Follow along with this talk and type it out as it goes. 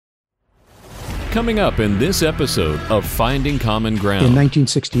Coming up in this episode of Finding Common Ground. In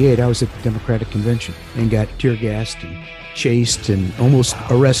 1968, I was at the Democratic Convention and got tear gassed and chased and almost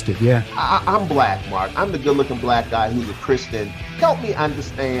arrested, yeah. I'm black, Mark. I'm the good-looking black guy who's a Christian. Help me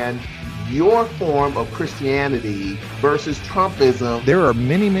understand your form of Christianity versus Trumpism. There are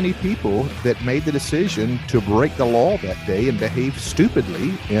many, many people that made the decision to break the law that day and behave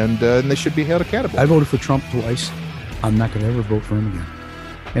stupidly, and they should be held accountable. I voted for Trump twice. I'm not going to ever vote for him again.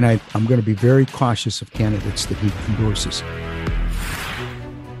 And I'm going to be very cautious of candidates that he endorses.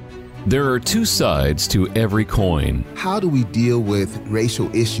 There are two sides to every coin. How do we deal with racial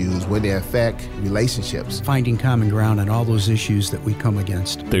issues when they affect relationships? Finding common ground on all those issues that we come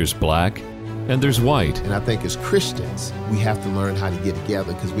against. There's black and there's white. And I think as Christians, we have to learn how to get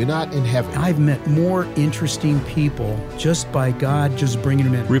together because we're not in heaven. I've met more interesting people just by God just bringing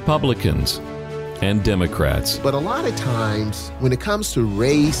them in. Republicans and Democrats. But a lot of times, when it comes to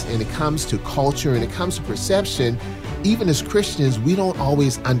race and it comes to culture and it comes to perception, even as Christians, we don't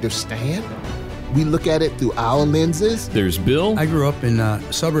always understand. We look at it through our lenses. There's Bill. I grew up in a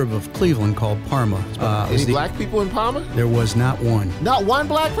suburb of Cleveland called Parma. Any black people in Parma? There was not one. Not one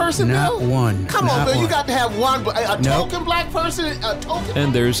black person, Not Bill? one. Come on, Not Bill. one. You got to have one. A Nope. token black person? A token?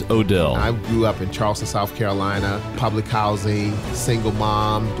 And there's Odell. I grew up in Charleston, South Carolina, public housing, single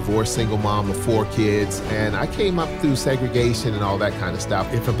mom, divorced single mom of 4 kids, and I came up through segregation and all that kind of stuff.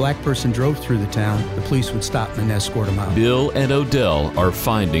 If a black person drove through the town, the police would stop and escort him out. Bill and Odell are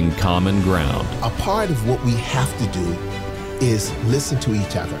finding common ground. A part of what we have to do is listen to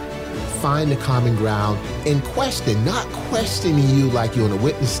each other, find the common ground, and question, not questioning you like you're on a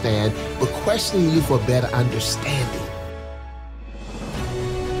witness stand, but questioning you for better understanding.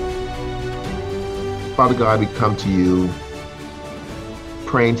 Father God, we come to you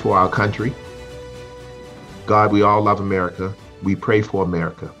praying for our country. God, we all love America. We pray for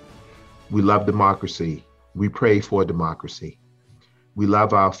America. We love democracy. We pray for democracy. We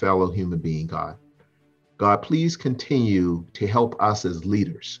love our fellow human being, God. God, please continue to help us as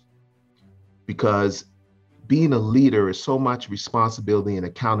leaders, because being a leader is so much responsibility and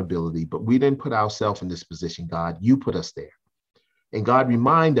accountability, but we didn't put ourselves in this position, God. You put us there. And God,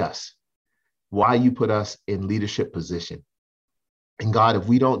 remind us why you put us in leadership position. And God, if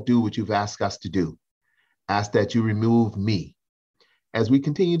we don't do what you've asked us to do, ask that you remove me as we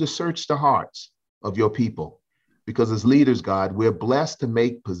continue to search the hearts of your people. Because as leaders, God, we're blessed to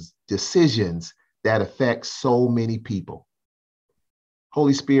make decisions that affect so many people.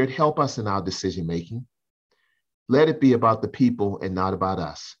 Holy Spirit, help us in our decision-making. Let it be about the people and not about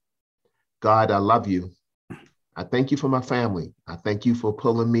us. God, I love you. I thank you for my family. I thank you for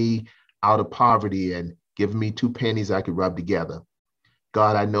pulling me out of poverty and giving me 2 pennies I could rub together.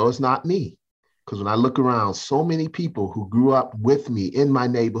 God, I know it's not me, because when I look around, so many people who grew up with me in my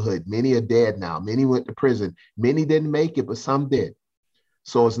neighborhood, many are dead now, many went to prison, many didn't make it, but some did.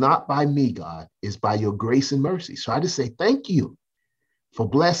 So it's not by me, God, it's by your grace and mercy. So I just say thank you for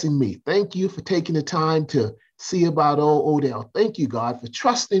blessing me. Thank you for taking the time to see about old Odell. Thank you, God, for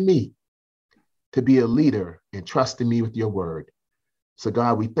trusting me to be a leader and trusting me with your word. So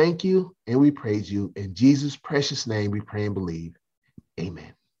God, we thank you and we praise you. In Jesus' precious name, we pray and believe.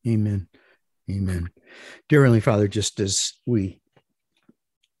 Amen. Amen. Amen. Dear Heavenly Father, just as we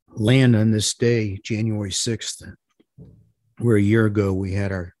land on this day, January 6th, where a year ago we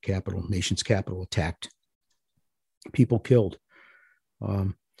had our nation's capital attacked, people killed.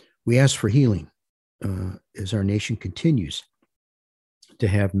 We ask for healing as our nation continues to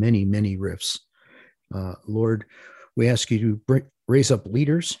have many, many rifts. Lord, we ask you to raise up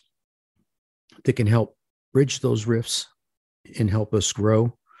leaders that can help bridge those rifts and help us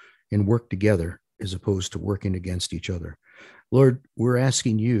grow and work together as opposed to working against each other. Lord, we're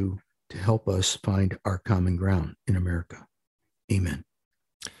asking you to help us find our common ground in America. Amen.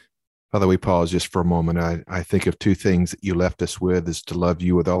 Father, we pause just for a moment. I think of 2 things that you left us with is to love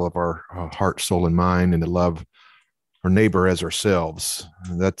you with all of our heart, soul, and mind, and to love our neighbor as ourselves.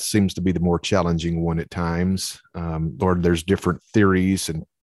 That seems to be the more challenging one at times. Lord, there's different theories and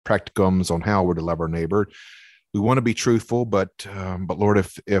practicums on how we're to love our neighbor. We want to be truthful, but Lord,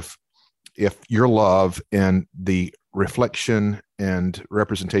 if your love and the reflection and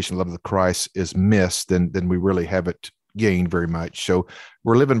representation of the love of Christ is missed, then we really haven't gained very much. So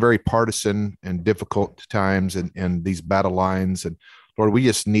we're living very partisan and difficult times and these battle lines. And Lord, we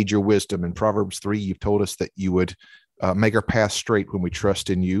just need your wisdom. In Proverbs 3, you've told us that you would make our path straight when we trust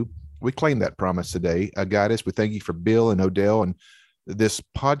in you. We claim that promise today. Guide us. We thank you for Bill and Odell and this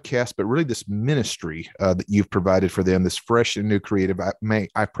podcast, but really this ministry that you've provided for them, this fresh and new creative.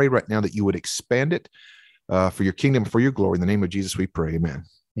 I pray right now that you would expand it for your kingdom, for your glory. In the name of Jesus, we pray. Amen.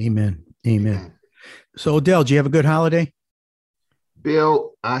 Amen. Amen. So, Odell, do you have a good holiday?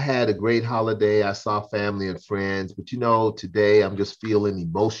 Bill, I had a great holiday. I saw family and friends, but today I'm just feeling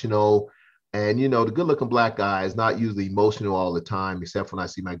emotional. And the good-looking black guy is not usually emotional all the time, except when I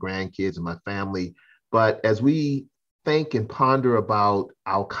see my grandkids and my family. But as we think and ponder about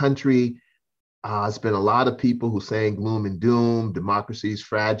our country, it's been a lot of people who saying gloom and doom, democracy is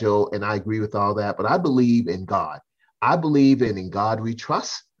fragile, and I agree with all that. But I believe in God. I believe in God we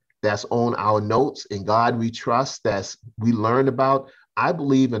trust. That's on our notes. In God we trust. That's we learned about. I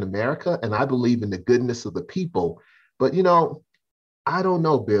believe in America, and I believe in the goodness of the people. But I don't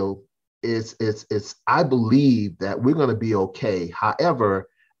know, Bill. It's. I believe that we're going to be okay. However,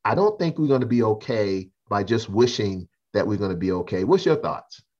 I don't think we're going to be okay by just wishing that we're going to be okay. What's your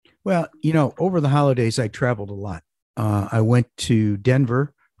thoughts? Well, over the holidays, I traveled a lot. I went to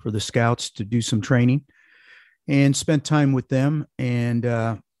Denver for the Scouts to do some training and spent time with them. And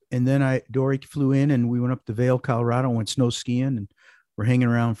then Dory flew in and we went up to Vail, Colorado, went snow skiing and we're hanging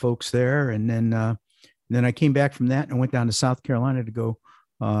around folks there. And then I came back from that and went down to South Carolina to go,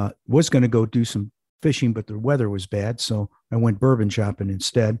 was going to go do some fishing, but the weather was bad. So I went bourbon shopping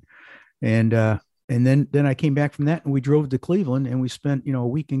instead. And then I came back from that and we drove to Cleveland and we spent, a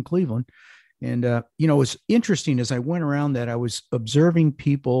week in Cleveland. And, it's interesting as I went around that I was observing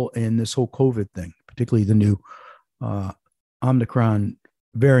people in this whole COVID thing, particularly the new Omicron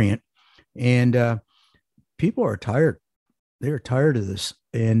variant. And people are tired. They're tired of this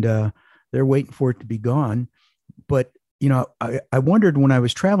and they're waiting for it to be gone. But, I wondered when I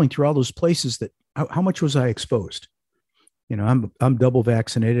was traveling through all those places that how much was I exposed? I'm double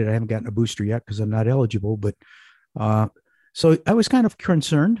vaccinated. I haven't gotten a booster yet because I'm not eligible. But so I was kind of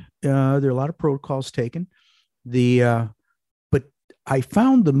concerned. There are a lot of protocols taken. But I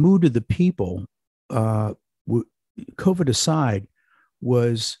found the mood of the people, COVID aside,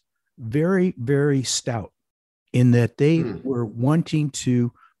 was very, very stout in that they were wanting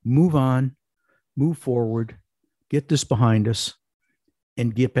to move on, move forward, get this behind us,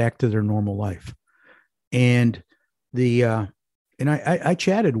 and get back to their normal life. And I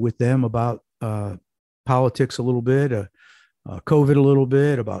chatted with them about politics a little bit, COVID a little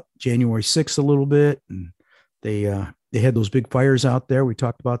bit, about January 6th a little bit, and they had those big fires out there. We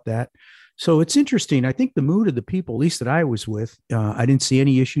talked about that. So it's interesting. I think the mood of the people, at least that I was with, I didn't see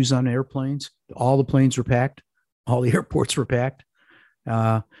any issues on airplanes. All the planes were packed. All the airports were packed.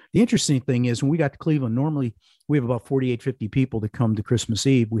 The interesting thing is when we got to Cleveland, normally we have about 48, 50 people that come to Christmas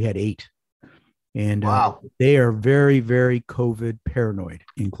Eve. We had 8. And wow. They are very, very COVID paranoid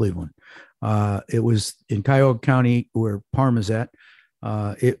in Cleveland. It was in Cuyahoga County where Parma's at.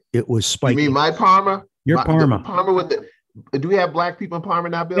 It was spiking. You mean my Parma? Your Parma. Parma with do we have black people in Parma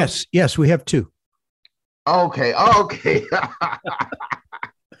now, Bill? Yes, we have 2. Okay.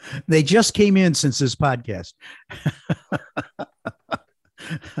 They just came in since this podcast.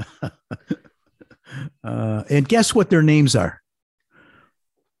 And guess what their names are?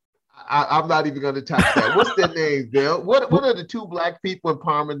 I'm not even going to touch that. What's their names, Bill? What are the 2 black people in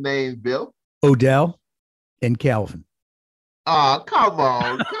Parma names, Bill? Odell and Calvin. Oh, come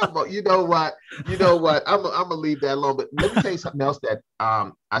on. You know what? I'm gonna leave that alone. But let me tell you something else that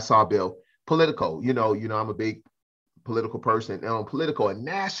I saw, Bill. Politico. I'm a big political person. And on Politico,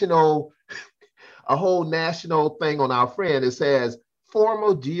 a whole national thing on our friend. It says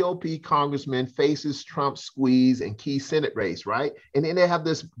former GOP congressman faces Trump squeeze in key Senate race, right? And then they have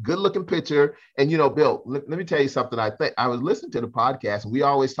this good-looking picture. And, Bill, let me tell you something. I was listening to the podcast, and we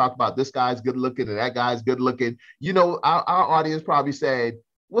always talk about this guy's good-looking and that guy's good-looking. Our audience probably said,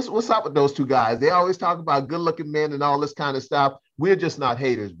 what's up with those 2 guys? They always talk about good-looking men and all this kind of stuff. We're just not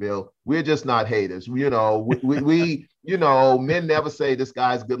haters, Bill. We're just not haters. We men never say this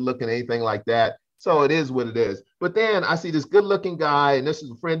guy's good-looking, anything like that. So it is what it is. But then I see this good-looking guy, and this is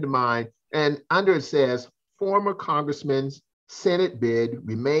a friend of mine, and under it says, former congressman's Senate bid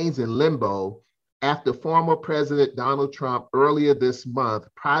remains in limbo after former President Donald Trump earlier this month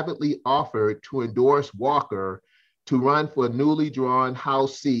privately offered to endorse Walker to run for a newly drawn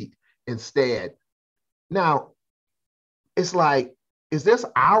House seat instead. Now, it's like, is this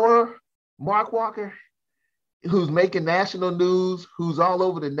our Mark Walker? Who's making national news, who's all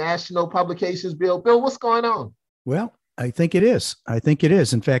over the national publications, Bill? Bill, what's going on? Well, I think it is.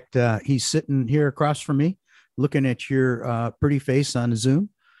 In fact, he's sitting here across from me, looking at your pretty face on Zoom.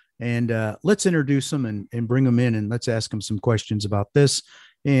 And let's introduce him and bring him in, and let's ask him some questions about this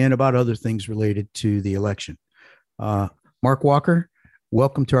and about other things related to the election. Mark Walker,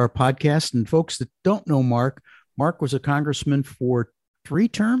 welcome to our podcast. And folks that don't know Mark was a congressman for 3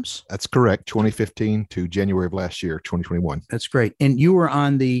 terms? That's correct. 2015 to January of last year, 2021. That's great. And you were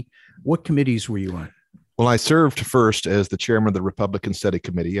on the What committees were you on? Well, I served first as the chairman of the Republican Study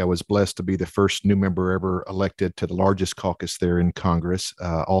Committee. I was blessed to be the first new member ever elected to the largest caucus there in Congress.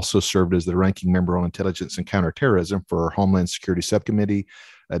 Also served as the ranking member on intelligence and counterterrorism for our Homeland Security Subcommittee.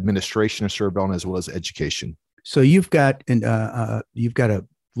 Administration I served on, as well as education. So you've got a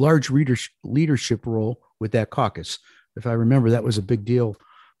large leadership role with that caucus. If I remember, that was a big deal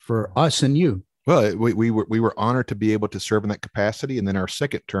for us and you. Well, we were honored to be able to serve in that capacity. And then our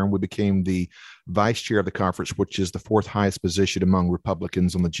second term, we became the vice chair of the conference, which is the fourth highest position among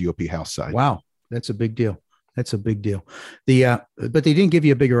Republicans on the GOP House side. Wow. That's a big deal. That's a big deal. But they didn't give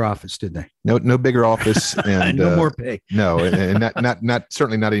you a bigger office, did they? No bigger office, and no more pay. No, and not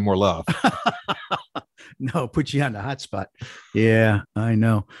certainly not any more love. No, put you on the hot spot. Yeah, I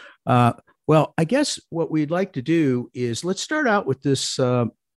know. Well, I guess what we'd like to do is let's start out with this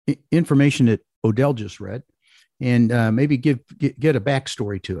information that Odell just read, and maybe get a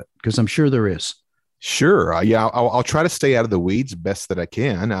backstory to it, because I'm sure there is. Sure. Yeah, I'll try to stay out of the weeds best that I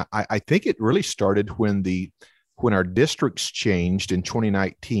can. I think it really started when our districts changed in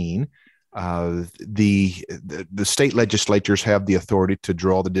 2019. The state legislatures have the authority to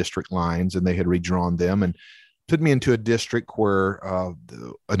draw the district lines, and they had redrawn them and put me into a district where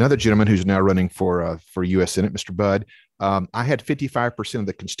another gentleman who's now running for U.S. Senate, Mr. Budd, I had 55% of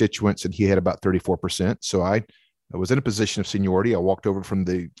the constituents, and he had about 34%. So I was in a position of seniority. I walked over from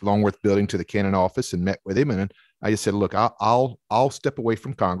the Longworth building to the Cannon office and met with him. And I just said, look, I'll step away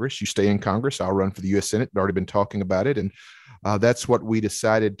from Congress. You stay in Congress. I'll run for the U.S. Senate. I'd already been talking about it. And that's what we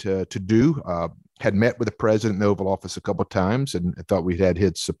decided to do. Had met with the president in the Oval Office a couple of times, and I thought we'd had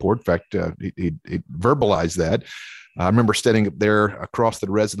his support. In fact, he verbalized that. I remember standing up there across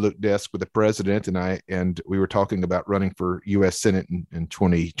the Resolute desk with the president, and we were talking about running for U.S. Senate in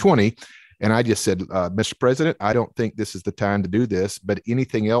 2020. And I just said, Mr. President, I don't think this is the time to do this, but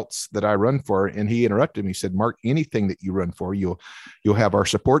anything else that I run for. And he interrupted me. He said, Mark, anything that you run for, you'll have our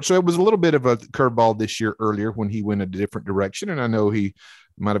support. So it was a little bit of a curveball this year earlier when he went a different direction. And I know he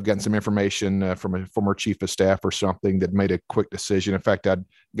might have gotten some information from a former chief of staff or something that made a quick decision. In fact, I'd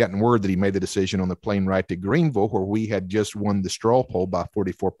gotten word that he made the decision on the plane ride to Greenville, where we had just won the straw poll by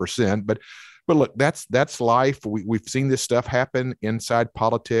 44%. But look, that's life. We've seen this stuff happen inside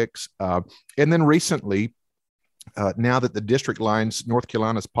politics. And then recently, now that the district lines, North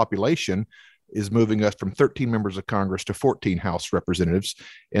Carolina's population is moving us from 13 members of Congress to 14 House representatives.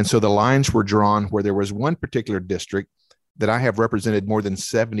 And so the lines were drawn where there was one particular district that I have represented more than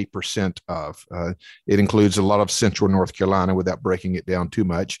 70% of. It includes a lot of central North Carolina without breaking it down too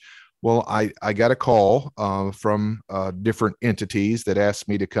much. Well, I got a call from different entities that asked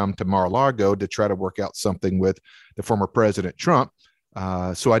me to come to Mar-a-Lago to try to work out something with the former President Trump.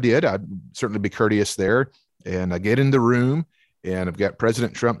 So I did. I'd certainly be courteous there. And I get in the room, and I've got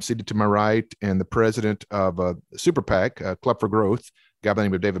President Trump seated to my right and the president of Super PAC, Club for Growth, a guy by the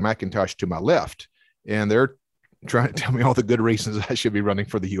name of David McIntosh, to my left. And they're trying to tell me all the good reasons I should be running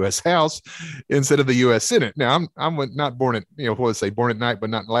for the U.S. House instead of the U.S. Senate. Now, I'm not born at, born at night,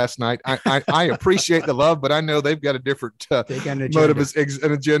 but not last night. I appreciate the love, but I know they've got a different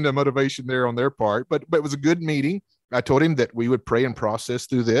motivation there on their part. But it was a good meeting. I told him that we would pray and process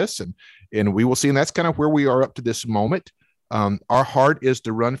through this, and we will see. And that's kind of where we are up to this moment. Our heart is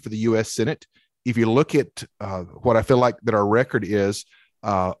to run for the U.S. Senate. If you look at what I feel like that our record is,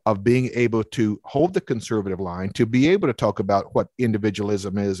 of being able to hold the conservative line, to be able to talk about what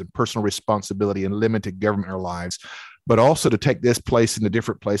individualism is and personal responsibility and limited government in our lives, but also to take this place into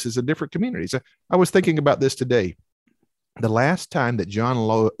different places and different communities. I was thinking about this today. The last time that John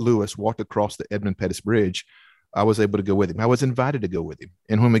Lewis walked across the Edmund Pettus Bridge, I was able to go with him. I was invited to go with him.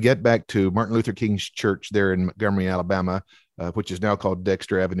 And when we get back to Martin Luther King's church there in Montgomery, Alabama, which is now called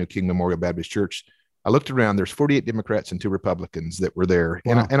Dexter Avenue King Memorial Baptist Church, I looked around. There's 48 Democrats and 2 Republicans that were there.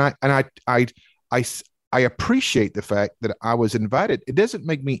 Wow. And I appreciate the fact that I was invited. It doesn't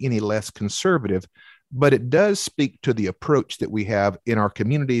make me any less conservative, but it does speak to the approach that we have in our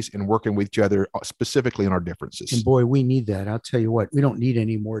communities and working with each other, specifically in our differences. And boy, we need that. I'll tell you what, we don't need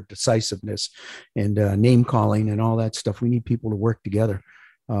any more decisiveness and name calling and all that stuff. We need people to work together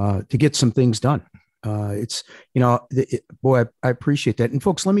to get some things done. Boy, I appreciate that. And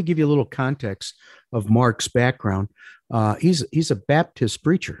folks, let me give you a little context of Mark's background. He's a Baptist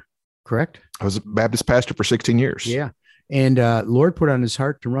preacher, correct? I was a Baptist pastor for 16 years. Yeah. And Lord put on his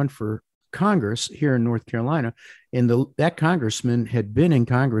heart to run for Congress here in North Carolina. And that congressman had been in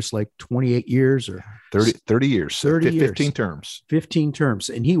Congress like 28 years or 30 years, 15 terms. 15 terms.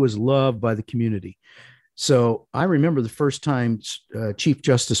 And he was loved by the community. So I remember the first time Chief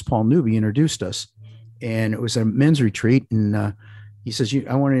Justice Paul Newby introduced us, and it was a men's retreat. And he says,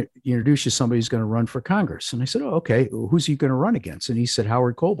 I want to introduce you to somebody who's going to run for Congress. And I said, oh, okay. Who's he going to run against? And he said,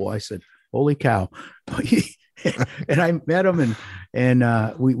 Howard Coble. I said, holy cow. And I met him,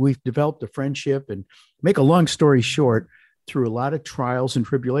 and we've developed a friendship. And make a long story short, through a lot of trials and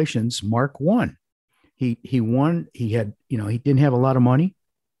tribulations, Mark won. He won. He had, he didn't have a lot of money,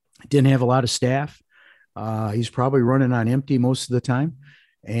 didn't have a lot of staff. He's probably running on empty most of the time.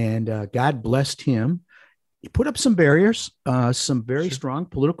 And God blessed him. He put up some barriers. Some very strong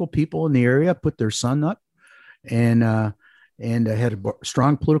political people in the area put their son up, and had a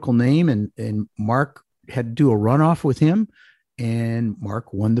strong political name. And Mark had to do a runoff with him, and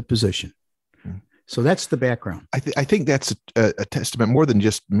Mark won the position. So that's the background. I think that's a testament, more than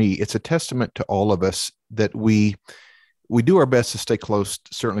just me. It's a testament to all of us that we do our best to stay close,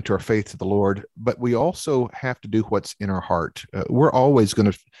 certainly to our faith to the Lord, but we also have to do what's in our heart. We're always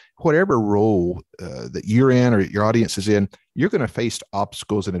going to, whatever role that you're in or your audience is in, you're going to face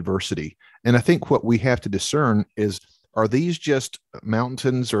obstacles and adversity. And I think what we have to discern is, are these just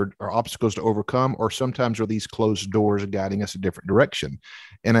mountains or obstacles to overcome, or sometimes are these closed doors guiding us a different direction?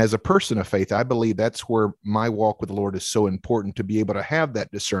 And as a person of faith, I believe that's where my walk with the Lord is so important, to be able to have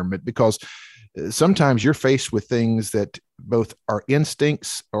that discernment, because sometimes you're faced with things that both our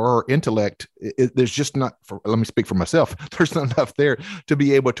instincts or our intellect, there's just not, let me speak for myself, there's not enough there to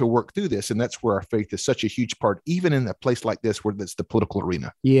be able to work through this. And that's where our faith is such a huge part, even in a place like this, where it's the political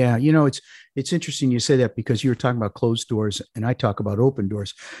arena. Yeah. It's interesting you say that, because you were talking about closed doors and I talk about open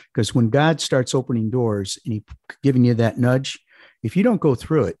doors, because when God starts opening doors and He giving you that nudge, if you don't go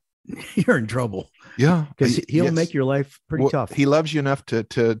through it, you're in trouble. Yeah, because he'll make your life pretty tough. He loves you enough to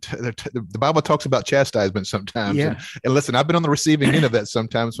the Bible talks about chastisement sometimes. Yeah. And listen, I've been on the receiving end of that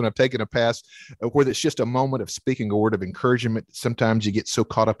sometimes when I've taken a pass where it's just a moment of speaking a word of encouragement. Sometimes you get so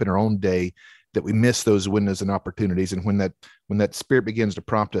caught up in our own day that we miss those windows and opportunities. And when that Spirit begins to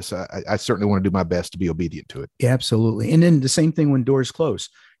prompt us, I certainly want to do my best to be obedient to it. Yeah, absolutely. And then the same thing when doors close.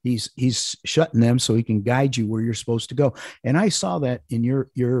 He's shutting them so He can guide you where you're supposed to go. And I saw that in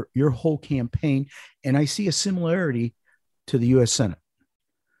your whole campaign, and I see a similarity to the U.S. Senate.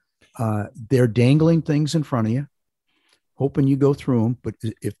 They're dangling things in front of you, hoping you go through them. But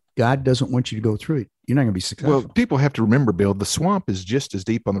if God doesn't want you to go through it, you're not going to be successful. Well, people have to remember, Bill, the swamp is just as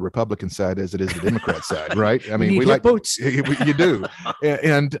deep on the Republican side as it is the Democrat side, right? I mean, we like boats. You do.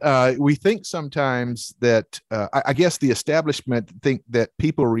 And we think sometimes that, I guess the establishment think that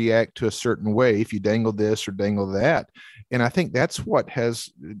people react to a certain way if you dangle this or dangle that. And I think that's what has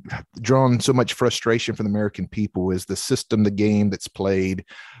drawn so much frustration from the American people, is the system, the game that's played,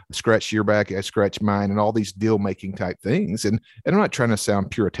 scratch your back, I scratch mine, and all these deal-making type things. And I'm not trying to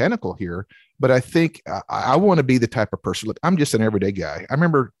sound puritanical here, but I think I want to be the type of person. Look, I'm just an everyday guy. I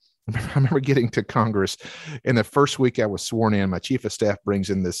remember getting to Congress, and the first week I was sworn in, my chief of staff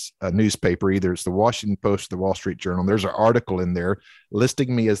brings in this newspaper, either it's the Washington Post or the Wall Street Journal. There's an article in there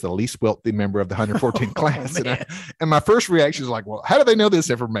listing me as the least wealthy member of the 114th class. And my first reaction is like, well, how do they know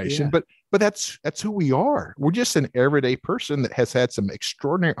this information? Yeah. But that's who we are. We're just an everyday person that has had some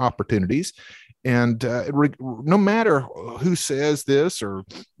extraordinary opportunities. And no matter who says this or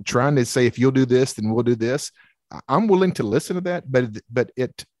trying to say, if you'll do this, then we'll do this, I'm willing to listen to that. But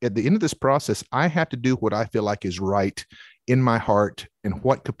at the end of this process, I have to do what I feel like is right in my heart, in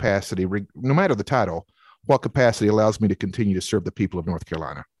what capacity, no matter the title, what capacity allows me to continue to serve the people of North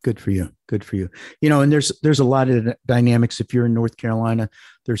Carolina. Good for you. Good for you. And there's a lot of dynamics. If you're in North Carolina,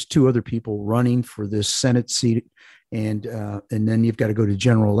 there's two other people running for this Senate seat. And then you've got to go to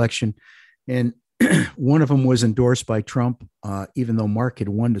general election. And one of them was endorsed by Trump, even though Mark had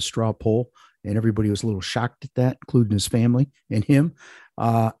won the straw poll, and everybody was a little shocked at that, including his family and him.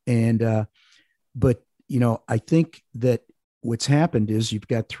 But I think that what's happened is you've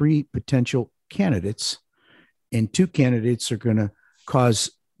got three potential candidates, and two candidates are going to cause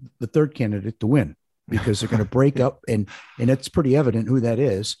the third candidate to win, because they're going to break up, and it's pretty evident who that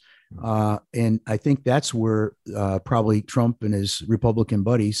is. And I think that's where probably Trump and his Republican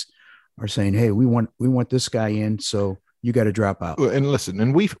buddies are saying, hey, we want this guy in, so you got to drop out. And listen,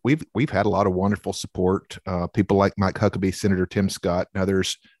 and we've had a lot of wonderful support. People like Mike Huckabee, Senator Tim Scott, and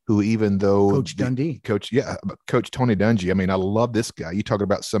others who, even though Coach Tony Dungy. I mean, I love this guy. You talk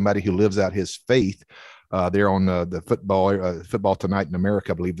about somebody who lives out his faith. They're on the Football Tonight in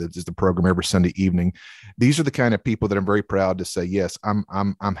America, I believe that is the program every Sunday evening. These are the kind of people that I'm very proud to say, yes,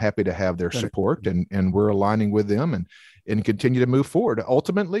 I'm happy to have their support, and we're aligning with them and continue to move forward.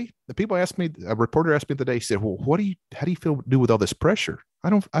 Ultimately, the people asked me, a reporter asked me today, he said, well, how do you do with all this pressure? I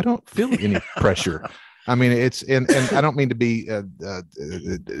don't feel any pressure. I mean, and I don't mean to be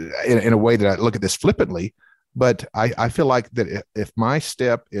in a way that I look at this flippantly. But I feel like that if my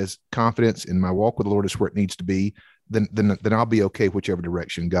step is confidence in my walk with the Lord is where it needs to be, then I'll be okay whichever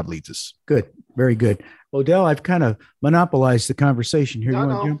direction God leads us. Good. Very good. Odell, I've kind of monopolized the conversation here. You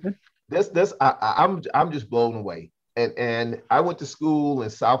want to jump in? I'm just blown away. And I went to school in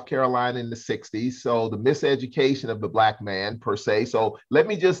South Carolina in the 60s. So the miseducation of the Black man per se. So let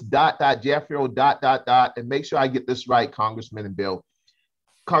me just Jeffrey, and make sure I get this right, Congressman and Bill.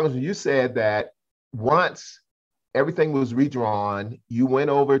 Congressman, you said that once everything was redrawn, you went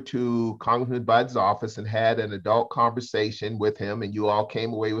over to Congressman Budd's office and had an adult conversation with him, and you all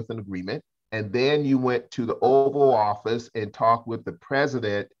came away with an agreement. And then you went to the Oval Office and talked with the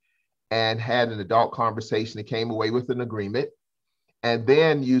president and had an adult conversation and came away with an agreement. And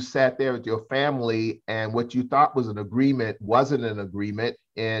then you sat there with your family, and what you thought was an agreement wasn't an agreement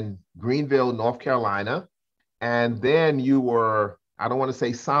in Greenville, North Carolina. And then you were, I don't want to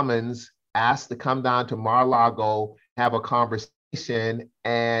say summons, asked to come down to Mar-a-Lago, have a conversation,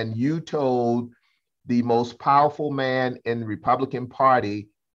 and you told the most powerful man in the Republican Party,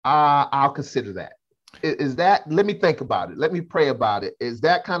 I'll consider that. Is that, let me think about it. Let me pray about it. Is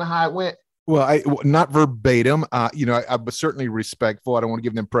that kind of how it went? Well, not verbatim. I was certainly respectful. I don't want to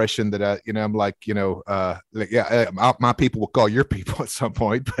give the impression that I'm like, my people will call your people at some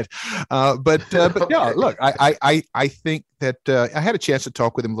point. But okay. Yeah, look, I think that I had a chance to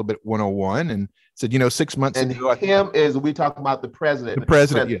talk with him a little bit 101 and said, 6 months and ago. Is we talking about the president? The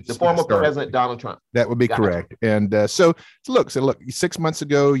president, yes, the former president Donald Trump. That would be correct. And so look, 6 months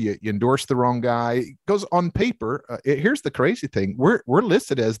ago, you endorsed the wrong guy. It goes on paper. Here's the crazy thing: we're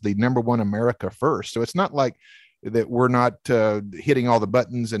listed as the #1 America first. So it's not like that we're not hitting all the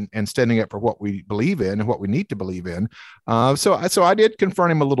buttons and standing up for what we believe in and what we need to believe in. So I did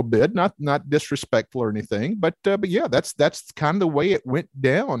confront him a little bit, not disrespectful or anything, but yeah, that's kind of the way it went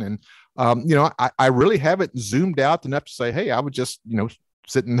down. And I really haven't zoomed out enough to say, hey, I was just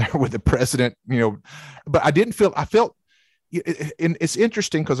sitting there with the president, but I felt, and it's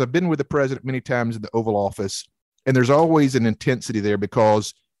interesting because I've been with the president many times in the Oval Office, and there's always an intensity there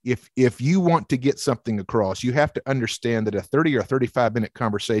because if you want to get something across, you have to understand that a 30 or 35-minute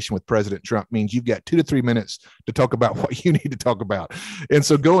conversation with President Trump means you've got 2 to 3 minutes to talk about what you need to talk about. And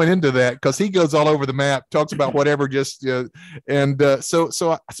so going into that, because he goes all over the map, talks about whatever, but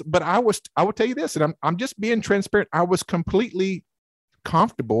I will tell you this, and I'm just being transparent. I was completely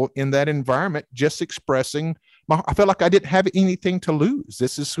comfortable in that environment, just expressing I felt like I didn't have anything to lose.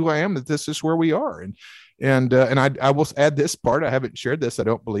 This is who I am. This is where we are. And I will add this part. I haven't shared this, I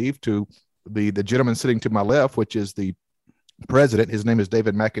don't believe, to the gentleman sitting to my left, which is the president. His name is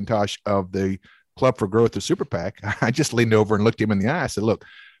David McIntosh of the Club for Growth of Super PAC. I just leaned over and looked him in the eye. I said, look,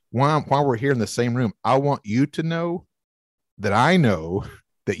 while we're here in the same room, I want you to know that I know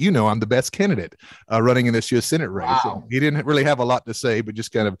that I'm the best candidate running in this U.S. Senate race. Wow. He didn't really have a lot to say, but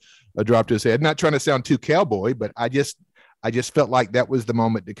just kind of dropped his head. Not trying to sound too cowboy, but I just felt like that was the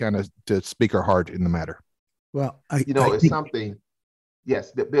moment to speak our heart in the matter. Well, it's something.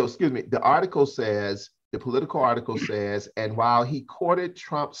 Yes, Bill, excuse me. The political article says, and while he courted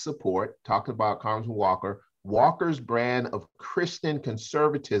Trump's support, talking about Congressman Walker, Walker's brand of Christian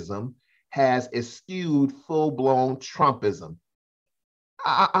conservatism has eschewed full-blown Trumpism.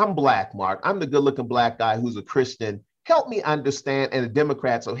 I'm Black, Mark. I'm the good-looking Black guy who's a Christian. Help me understand, and a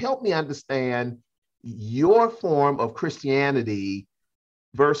Democrat, so help me understand your form of Christianity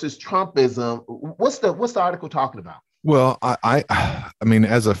versus Trumpism. What's the article talking about? Well, I mean,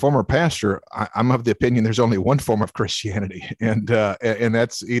 as a former pastor, I'm of the opinion there's only one form of Christianity, and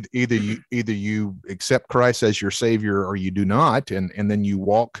that's either you accept Christ as your Savior or you do not, and then you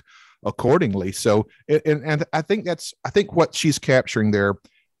walk accordingly. So, and I think what she's capturing there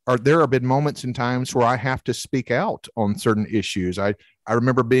have been moments and times where I have to speak out on certain issues. I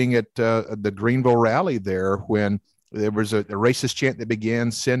remember being at the Greenville rally there when there was a racist chant that began,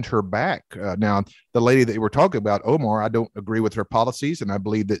 "Send her back." Now, the lady that we're talking about, Omar, I don't agree with her policies, and I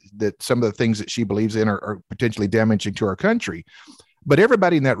believe that some of the things that she believes in are potentially damaging to our country. But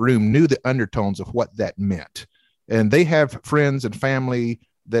everybody in that room knew the undertones of what that meant. And they have friends and family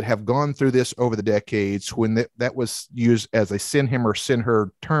that have gone through this over the decades. When that was used as a send him or send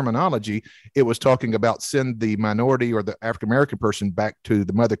her terminology, it was talking about send the minority or the African-American person back to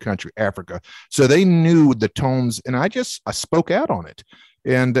the mother country, Africa. So they knew the tones, and I spoke out on it.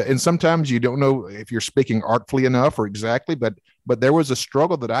 And sometimes you don't know if you're speaking artfully enough or exactly, but there was a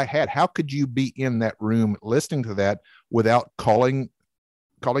struggle that I had. How could you be in that room listening to that without calling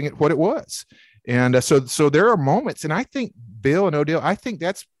it what it was? And so there are moments, and I think, Bill and Odell, I think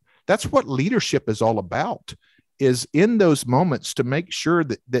that's what leadership is all about, is in those moments to make sure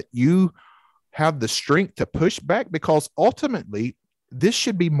that you have the strength to push back, because ultimately this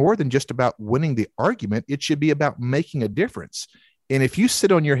should be more than just about winning the argument. It should be about making a difference. And if you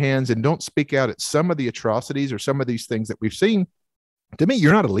sit on your hands and don't speak out at some of the atrocities or some of these things that we've seen, to me,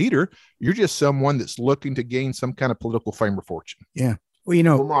 you're not a leader. You're just someone that's looking to gain some kind of political fame or fortune. Yeah.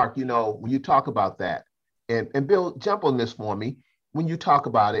 Well, Mark, when you talk about that, and Bill, jump on this for me. When you talk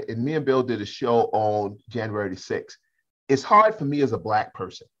about it, and me and Bill did a show on January 6th, it's hard for me as a Black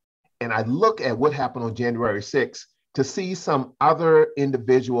person. And I look at what happened on January 6th to see some other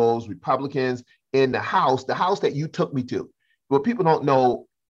individuals, Republicans in the House that you took me to. What people don't know,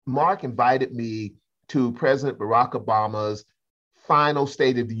 Mark invited me to President Barack Obama's final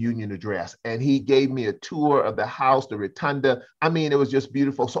State of the Union address. And he gave me a tour of the House, the rotunda. I mean, it was just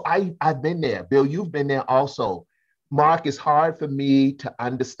beautiful. So I've been there. Bill, you've been there also. Mark, it's hard for me to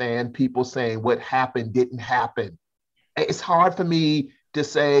understand people saying what happened didn't happen. It's hard for me to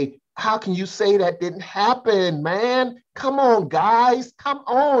say, how can you say that didn't happen, man? Come on, guys. Come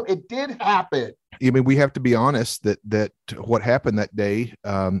on. It did happen. I mean, we have to be honest that what happened that day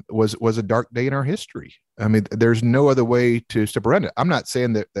was a dark day in our history. I mean, there's no other way to step around it. I'm not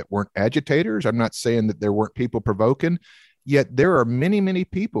saying that weren't agitators. I'm not saying that there weren't people provoking. Yet there are many, many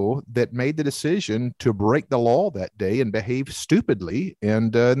people that made the decision to break the law that day and behave stupidly,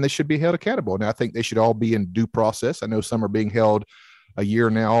 and they should be held accountable. Now, I think they should all be in due process. I know some are being held a year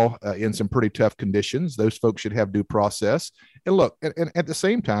now in some pretty tough conditions. Those folks should have due process. And look, and at the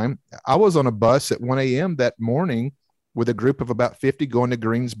same time, I was on a bus at 1 a.m. that morning with a group of about 50 going to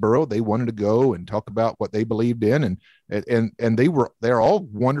Greensboro. They wanted to go and talk about what they believed in. And they're all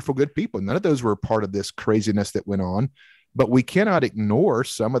wonderful, good people. None of those were part of this craziness that went on. But we cannot ignore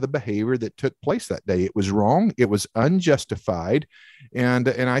some of the behavior that took place that day. It was wrong. It was unjustified. And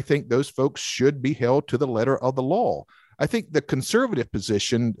I think those folks should be held to the letter of the law. I think the conservative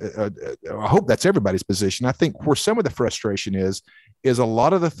position, I hope that's everybody's position. I think where some of the frustration is a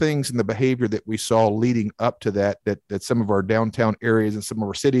lot of the things in the behavior that we saw leading up to that some of our downtown areas and some of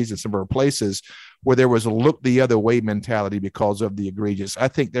our cities and some of our places where there was a look the other way mentality because of the egregious. I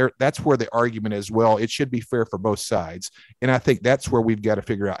think that's where the argument is, well, it should be fair for both sides. And I think that's where we've got to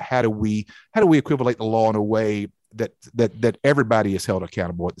figure out how do we equivalate the law in a way that everybody is held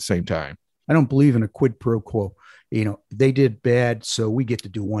accountable at the same time. I don't believe in a quid pro quo. They did bad, so we get to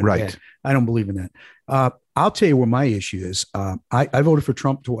do one bad. I don't believe in that. I'll tell you where my issue is. I voted for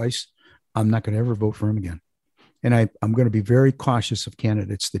Trump twice. I'm not going to ever vote for him again. And I'm going to be very cautious of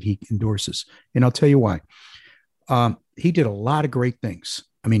candidates that he endorses. And I'll tell you why. He did a lot of great things.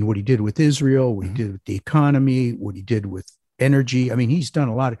 I mean, what he did with Israel, what he did with the economy, what he did with energy. I mean, he's done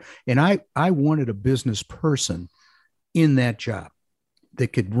a lot. And I wanted a business person in that job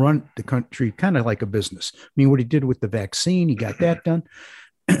that could run the country kind of like a business. I mean, what he did with the vaccine, he got that done.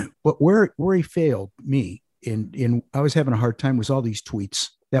 But where he failed me, in I was having a hard time, was all these tweets.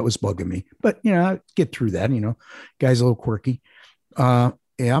 That was bugging me. But, I get through that, guy's a little quirky. Yeah,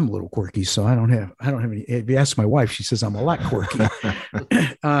 I'm a little quirky, so I don't have any. If you ask my wife, she says I'm a lot quirky.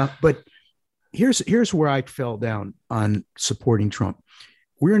 But here's where I fell down on supporting Trump.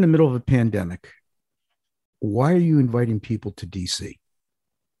 We're in the middle of a pandemic. Why are you inviting people to DC?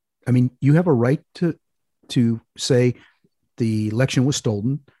 I mean, you have a right to say the election was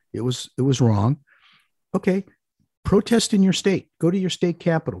stolen. It was wrong. Okay. Protest in your state. Go to your state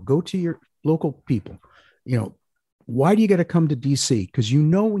capital. Go to your local people. Why do you got to come to DC? Because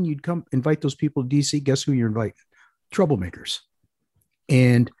when you'd come invite those people to DC, guess who you're inviting? Troublemakers.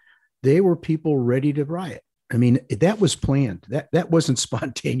 And they were people ready to riot. I mean, that was planned. That wasn't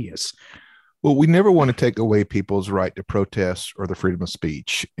spontaneous. Well, we never want to take away people's right to protest or the freedom of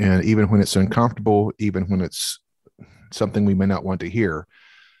speech. And even when it's uncomfortable, even when it's something we may not want to hear.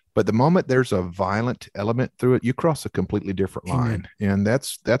 But the moment there's a violent element through it, you cross a completely different line. And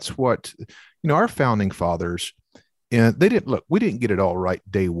that's what, our founding fathers, and we didn't get it all right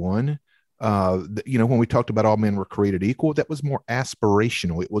day one. When we talked about all men were created equal, that was more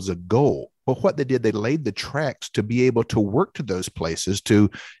aspirational. It was a goal. But what they did, they laid the tracks to be able to work to those places. In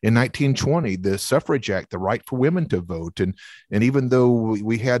 1920, the Suffrage Act, the right for women to vote, and even though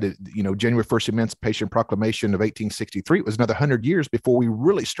we had January 1st Emancipation Proclamation of 1863, it was another 100 years before we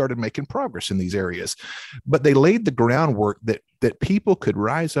really started making progress in these areas. But they laid the groundwork that people could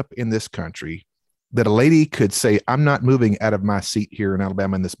rise up in this country, that a lady could say, "I'm not moving out of my seat here in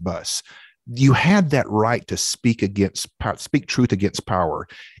Alabama in this bus." You had that right to speak truth against power.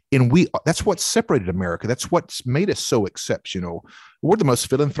 And that's what separated America. That's what's made us so exceptional. We're the most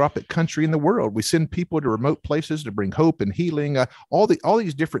philanthropic country in the world. We send people to remote places to bring hope and healing, all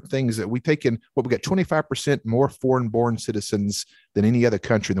these different things that we take in. Well, we got 25% more foreign-born citizens than any other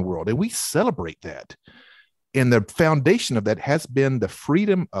country in the world. And we celebrate that. And the foundation of that has been the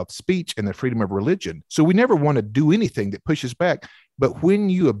freedom of speech and the freedom of religion. So we never want to do anything that pushes back. But when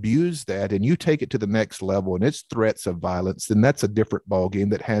you abuse that and you take it to the next level and it's threats of violence, then that's a different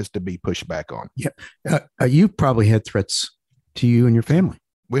ballgame that has to be pushed back on. Yeah. You've probably had threats to you and your family.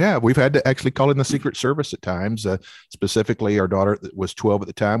 We have. We've had to actually call in the Secret Service at times. Specifically, our daughter that was 12 at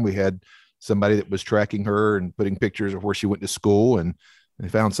the time, we had somebody that was tracking her and putting pictures of where she went to school. And they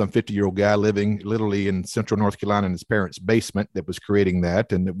found some 50-year-old guy living literally in central North Carolina in his parents' basement that was creating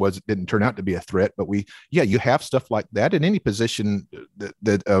that. And it didn't turn out to be a threat. But you have stuff like that in any position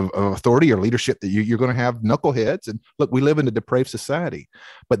that of authority or leadership that you're going to have knuckleheads. And look, we live in a depraved society,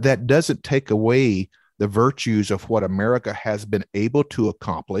 but that doesn't take away the virtues of what America has been able to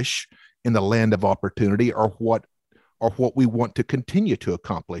accomplish in the land of opportunity, or what we want to continue to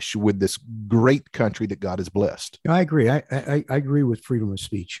accomplish with this great country that God has blessed. I agree. I agree with freedom of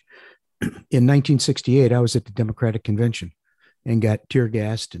speech. In 1968, I was at the Democratic Convention and got tear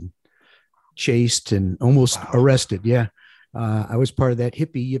gassed and chased and almost arrested. Yeah. I was part of that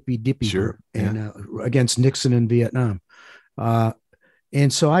hippie dippy group and against Nixon in Vietnam.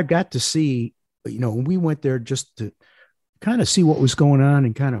 And so I got to see, we went there just to kind of see what was going on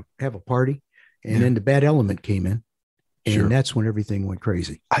and kind of have a party. And then the bad element came in. And that's when everything went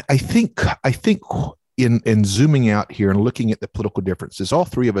crazy. I think in zooming out here and looking at the political differences, all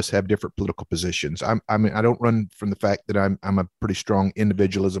three of us have different political positions. I mean, I don't run from the fact that I'm a pretty strong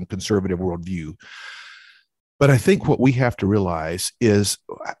individualism, conservative worldview. But I think what we have to realize is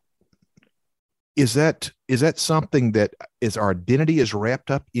that something that is our identity is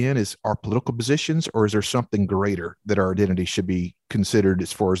wrapped up in, is our political positions, or is there something greater that our identity should be considered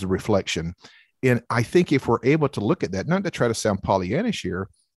as far as the reflection? And I think if we're able to look at that, not to try to sound Pollyannish here,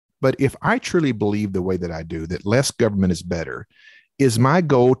 but if I truly believe the way that I do, that less government is better, is my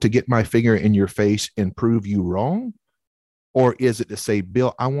goal to get my finger in your face and prove you wrong? Or is it to say,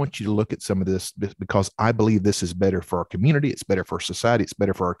 Bill, I want you to look at some of this because I believe this is better for our community, it's better for society, it's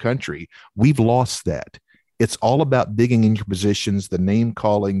better for our country. We've lost that. It's all about digging in your positions, the name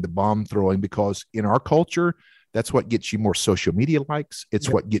calling, the bomb throwing, because in our culture, that's what gets you more social media likes. It's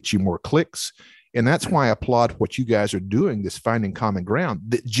what gets you more clicks. And that's why I applaud what you guys are doing, this finding common ground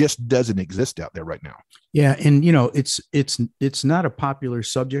that just doesn't exist out there right now. Yeah. And, it's not a popular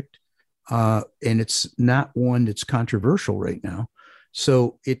subject and it's not one that's controversial right now.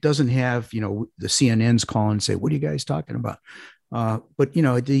 So it doesn't have, the CNN's calling and say, what are you guys talking about? But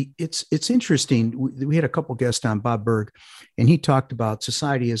it's interesting. We had a couple guests on, Bob Berg, and he talked about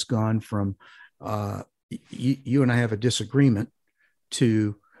society has gone from, you and I have a disagreement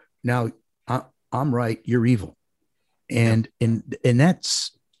to now I'm right, you're evil. And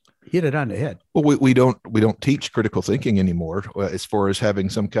that's hit it on the head. Well, we don't teach critical thinking anymore as far as having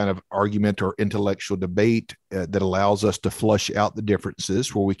some kind of argument or intellectual debate that allows us to flush out the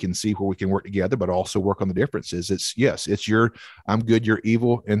differences where we can see where we can work together, but also work on the differences. It's I'm good, you're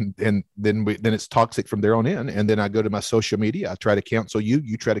evil. And then it's toxic from there on in. And then I go to my social media, I try to counsel you,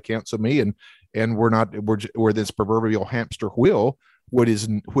 you try to counsel me. And we're this proverbial hamster wheel,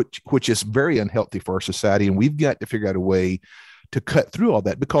 which is very unhealthy for our society. And we've got to figure out a way to cut through all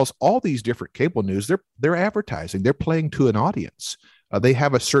that, because all these different cable news, they're advertising, they're playing to an audience. They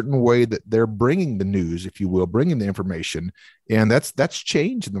have a certain way that they're bringing the news, if you will, bringing the information. And that's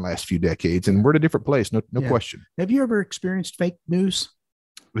changed in the last few decades. And we're at a different place. No question. Have you ever experienced fake news?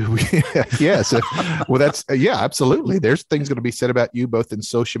 Yes. Well, absolutely. There's things going to be said about you both in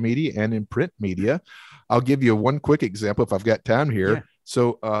social media and in print media. I'll give you one quick example if I've got time here. Yeah.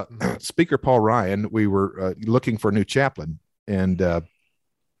 So Speaker Paul Ryan, we were looking for a new chaplain. And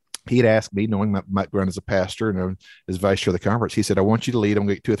he had asked me, knowing my background as a pastor and as vice chair of the conference, he said, I want you to lead, I'm going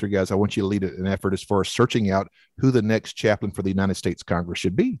to get 2 or 3 guys, I want you to lead an effort as far as searching out who the next chaplain for the United States Congress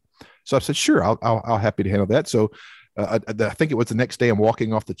should be. So I said, sure, I'll happy to handle that. So I think it was the next day I'm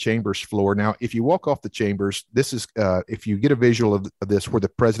walking off the chambers floor. Now, if you walk off the chambers, this is, if you get a visual of this, where the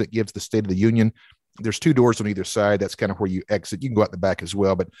president gives the State of the Union, there's 2 doors on either side. That's kind of where you exit. You can go out the back as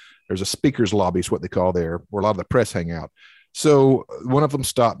well, but there's a speaker's lobby is what they call there, where a lot of the press hang out. So one of them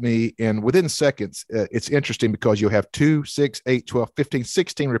stopped me, and within seconds, it's interesting because you'll have 2, 6, 8, 12, 15,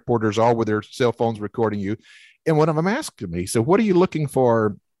 16 reporters all with their cell phones recording you. And one of them asked me, so what are you looking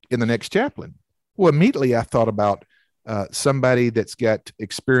for in the next chaplain? Well, immediately I thought about somebody that's got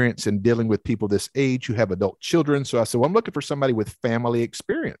experience in dealing with people this age who have adult children. So I said, well, I'm looking for somebody with family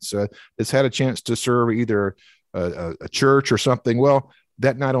experience that's had a chance to serve either a church or something. Well,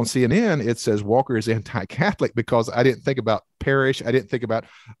 that night on CNN, it says Walker is anti-Catholic because I didn't think about parish. I didn't think about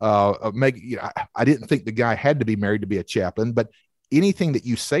I didn't think the guy had to be married to be a chaplain, but anything that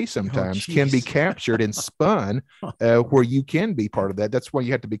you say sometimes can be captured and spun where you can be part of that. That's why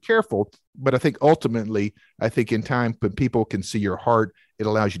you have to be careful. But I think ultimately, in time, when people can see your heart, it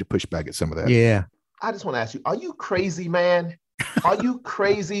allows you to push back at some of that. Yeah. I just want to ask you, are you crazy, man? Are you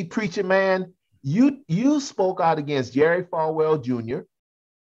crazy, preacher man? You spoke out against Jerry Falwell Jr.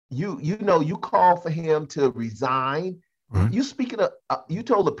 You called for him to resign. Right. You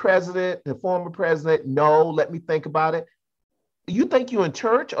told the former president, no, let me think about it. You think you're in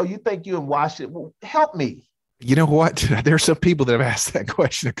church or you think you're in Washington? Well, help me. You know what? There's some people that have asked that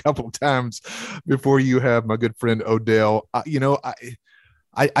question a couple of times before you have my good friend Odell. I don't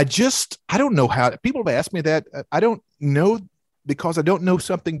know how people have asked me that. I don't know because I don't know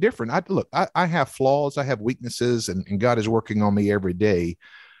something different. I have flaws. I have weaknesses and God is working on me every day.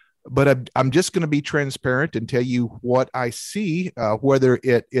 But I'm just going to be transparent and tell you what I see, whether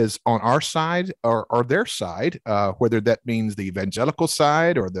it is on our side or their side, whether that means the evangelical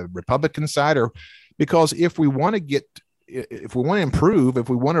side or the Republican side, because if we want to improve, if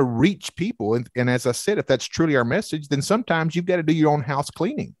we want to reach people, and as I said, if that's truly our message, then sometimes you've got to do your own house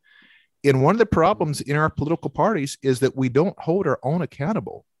cleaning. And one of the problems in our political parties is that we don't hold our own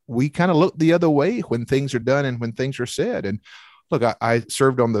accountable. We kind of look the other way when things are done and when things are said. And look, I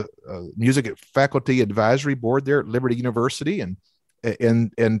served on the music faculty advisory board there at Liberty University, and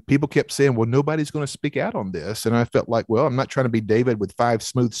people kept saying, well, nobody's going to speak out on this. And I felt like, well, I'm not trying to be David with 5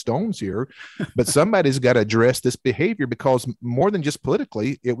 smooth stones here, but somebody's got to address this behavior because more than just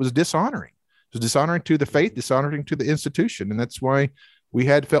politically, it was dishonoring. It was dishonoring to the faith, dishonoring to the institution. And that's why we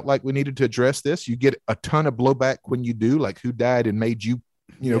had felt like we needed to address this. You get a ton of blowback when you do, like who died and made you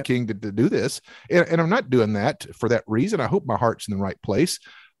yep. King to do this. And I'm not doing that for that reason. I hope my heart's in the right place.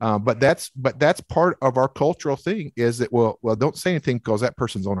 But that's part of our cultural thing is that, well, don't say anything because that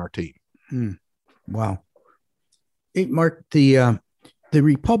person's on our team. Wow. Hey, Mark, the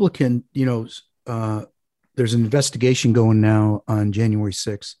Republican, there's an investigation going now on January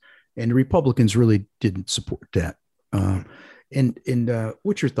 6th, and the Republicans really didn't support that. And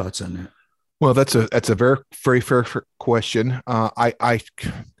what's your thoughts on that? Well, that's a very, very fair question.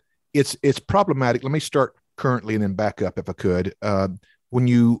 It's problematic. Let me start currently and then back up if I could. When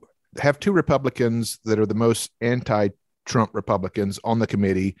you have 2 Republicans that are the most anti-Trump Republicans on the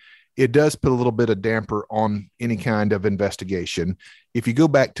committee, it does put a little bit of damper on any kind of investigation. If you go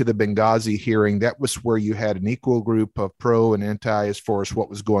back to the Benghazi hearing, that was where you had an equal group of pro and anti as far as what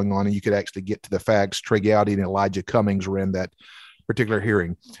was going on, and you could actually get to the facts. Trey Gowdy and Elijah Cummings were in that particular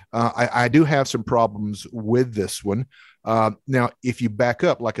hearing. I do have some problems with this one. Now, if you back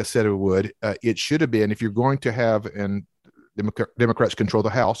up, like I said it would, it should have been, if you're going to have, and Democrats control the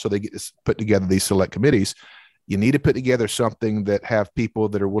House, so they get to put together these select committees, you need to put together something that have people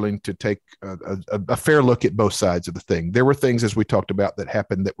that are willing to take a fair look at both sides of the thing. There were things, as we talked about, that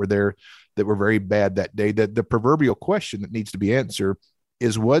happened that were there that were very bad that day. The proverbial question that needs to be answered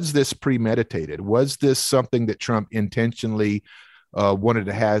is, was this premeditated? Was this something that Trump intentionally wanted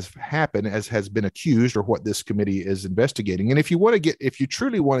to have happen, as has been accused, or what this committee is investigating? And if you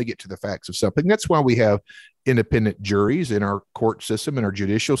truly want to get to the facts of something, that's why we have independent juries in our court system and our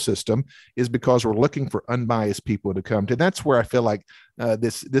judicial system, is because we're looking for unbiased people to come to. That's where I feel like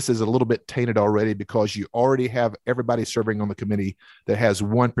this is a little bit tainted already, because you already have everybody serving on the committee that has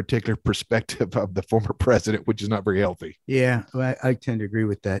one particular perspective of the former president, which is not very healthy. Yeah, I tend to agree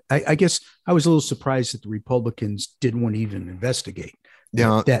with that. I guess I was a little surprised that the Republicans didn't want to even investigate.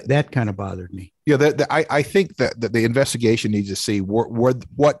 Yeah, that kind of bothered me. Yeah, I think that the investigation needs to see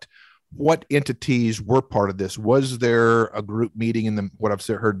what entities were part of this. Was there a group meeting in what I've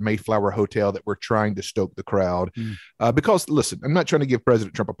heard, Mayflower Hotel, that were trying to stoke the crowd? Because listen, I'm not trying to give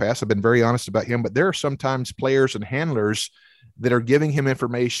President Trump a pass. I've been very honest about him, but there are sometimes players and handlers that are giving him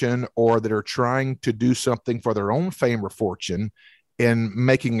information, or that are trying to do something for their own fame or fortune and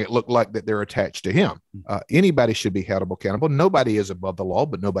making it look like that they're attached to him. Anybody should be held accountable. Nobody is above the law,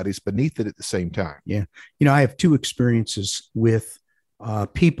 but nobody's beneath it at the same time. Yeah. I have 2 experiences with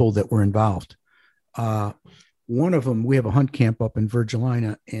people that were involved. One of them, we have a hunt camp up in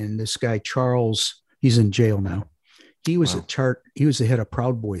Virgilina, and this guy, Charles, he's in jail now. He was he was the head of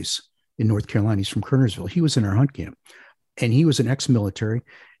Proud Boys in North Carolina. He's from Kernersville. He was in our hunt camp, and he was an ex-military.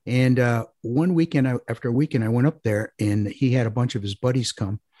 And one weekend, after a weekend, I went up there, and he had a bunch of his buddies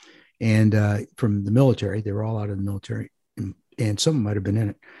come. and from the military. They were all out of the military, and some might have been in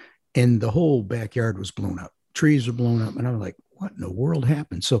it. And the whole backyard was blown up. Trees were blown up. And I'm like, what in the world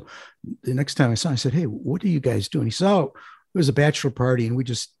happened? So the next time I saw him, I said, hey, what are you guys doing? He said, oh, it was a bachelor party.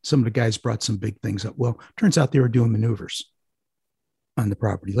 And some of the guys brought some big things up. Well, turns out they were doing maneuvers on the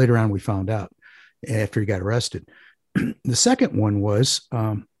property. Later on, we found out after he got arrested. The second one was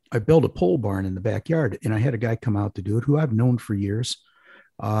I built a pole barn in the backyard, and I had a guy come out to do it who I've known for years,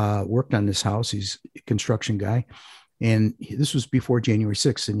 worked on this house. He's a construction guy. And this was before January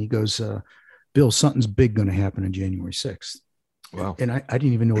 6th. And he goes, Bill, something's big going to happen on January 6th. Wow. And I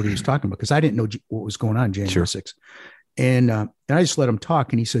didn't even know what he was talking about because I didn't know what was going on January 6th. And I just let him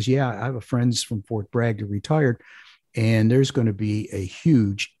talk. And he says, yeah, I have a friends from Fort Bragg that retired. And there's going to be a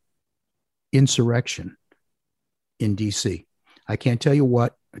huge insurrection in DC. I can't tell you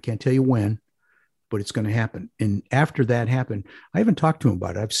what, I can't tell you when, but it's going to happen. And after that happened, I haven't talked to him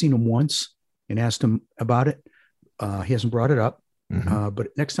about it. I've seen him once and asked him about it. He hasn't brought it up, but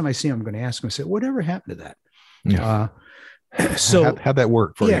next time I see him, I'm going to ask him. I said, "Whatever happened to that?" Yeah. So how'd that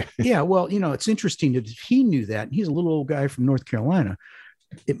work for you? Yeah. Well, it's interesting that if he knew that, and he's a little old guy from North Carolina,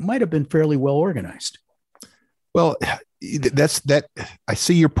 it might have been fairly well organized. Well, that's that. I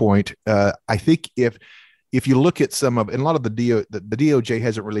see your point. I think if you look at some of, and a lot of the DOJ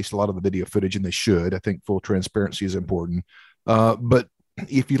hasn't released a lot of the video footage, and they should. I think full transparency is important. But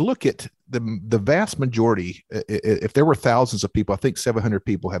if you look at the vast majority, if there were thousands of people, I think 700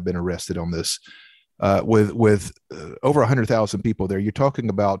 people have been arrested on this, with over 100,000 people there. You're talking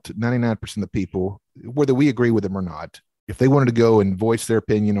about 99% of the people, whether we agree with them or not, if they wanted to go and voice their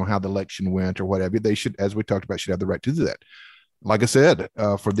opinion on how the election went or whatever, they should, as we talked about, should have the right to do that. Like I said,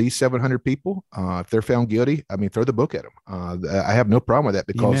 for these 700 people, if they're found guilty, I mean, throw the book at them. I have no problem with that,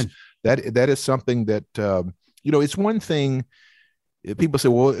 because that is something that, it's one thing. People say,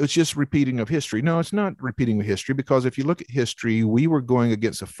 well, it's just repeating of history. No, it's not repeating of history, because if you look at history, we were going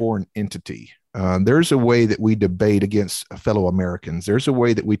against a foreign entity. There's a way that we debate against fellow Americans. There's a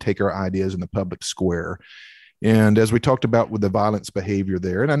way that we take our ideas in the public square. And as we talked about with the violence behavior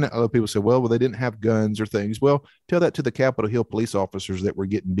there, and I know other people say, well, they didn't have guns or things. Well, tell that to the Capitol Hill police officers that were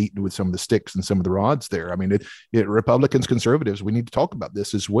getting beaten with some of the sticks and some of the rods there. I mean, Republicans, conservatives, we need to talk about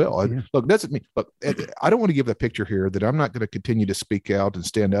this as well. Yeah. Look, doesn't mean, look, I don't want to give the picture here that I'm not going to continue to speak out and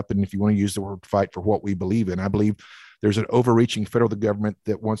stand up. And if you want to use the word fight for what we believe in, I believe there's an overreaching federal government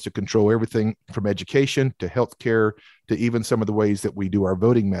that wants to control everything from education to healthcare to even some of the ways that we do our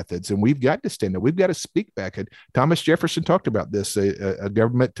voting methods. And we've got to stand up. We've got to speak back. And Thomas Jefferson talked about this. A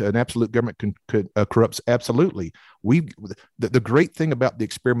government, an absolute government corrupts absolutely. The great thing about the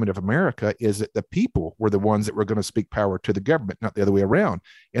experiment of America is that the people were the ones that were going to speak power to the government, not the other way around.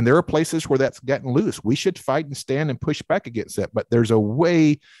 And there are places where that's gotten loose. We should fight and stand and push back against that. But there's a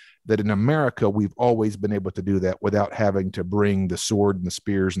way that in America, we've always been able to do that without having to bring the sword and the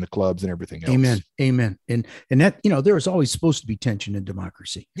spears and the clubs and everything else. Amen. And that, there was always supposed to be tension in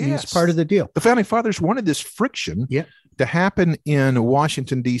democracy. Yes. It's part of the deal. The founding fathers wanted this friction to happen in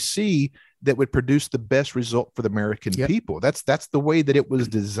Washington, D.C., that would produce the best result for the American people. That's the way that it was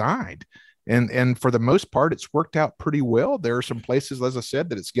designed. And for the most part, it's worked out pretty well. There are some places, as I said,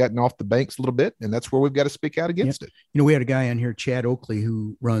 that it's gotten off the banks a little bit, and that's where we've got to speak out against it. We had a guy on here, Chad Oakley,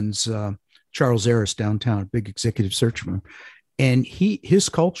 who runs Charles Harris downtown, a big executive search firm, and his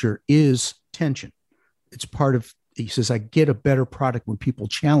culture is tension. It's part of. He says, I get a better product when people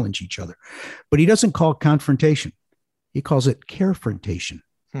challenge each other, but he doesn't call it confrontation. He calls it carefrontation.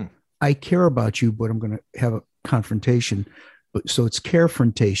 I care about you, but I'm going to have a confrontation. So it's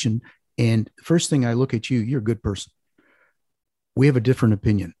carefrontation. And first thing I look at you're a good person. We have a different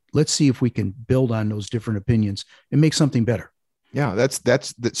opinion. Let's see if we can build on those different opinions and make something better. Yeah,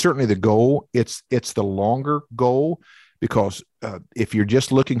 that's certainly the goal. It's the longer goal, because if you're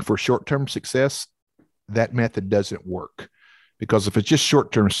just looking for short-term success, that method doesn't work. Because if it's just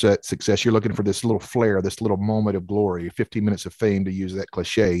short-term success, you're looking for this little flare, this little moment of glory, 15 minutes of fame, to use that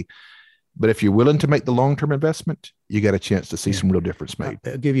cliche. But if you're willing to make the long-term investment, you got a chance to see some real difference made.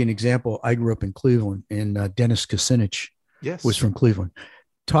 I'll give you an example. I grew up in Cleveland, and Dennis Kucinich was from Cleveland.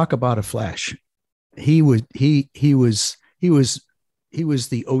 Talk about a flash. He was the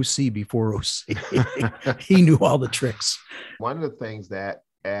OC before OC. He knew all the tricks. One of the things that,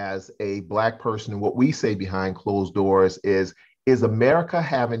 as a Black person, what we say behind closed doors is America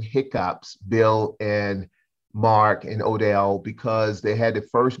having hiccups, Bill and Mark and Odell, because they had the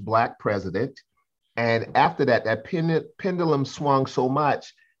first Black president. And after that, that pendulum swung so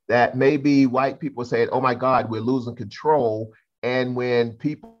much that maybe white people said, oh my God, we're losing control. And when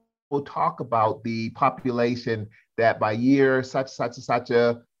people talk about the population that by year such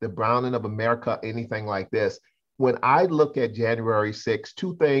the browning of America, anything like this. When I look at January 6th,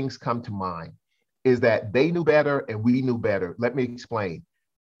 two things come to mind, is that they knew better and we knew better. Let me explain.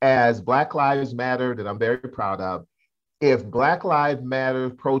 As Black Lives Matter, that I'm very proud of, if Black Lives Matter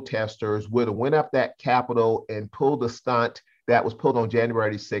protesters would have went up that Capitol and pulled the stunt that was pulled on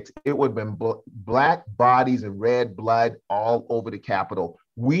January 6th, it would have been Black bodies and red blood all over the Capitol.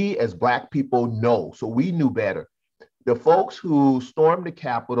 We as Black people know, so we knew better. The folks who stormed the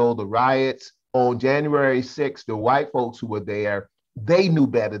Capitol, the riots on January 6th, the white folks who were there, they knew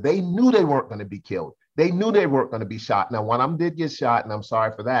better. They knew they weren't going to be killed. They knew they weren't going to be shot. Now, one of them did get shot, and I'm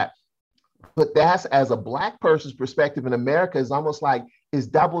sorry for that. But that's, as a Black person's perspective in America, is almost like it's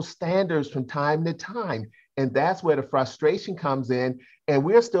double standards from time to time. And that's where the frustration comes in. And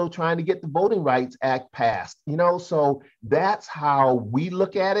we're still trying to get the Voting Rights Act passed, so that's how we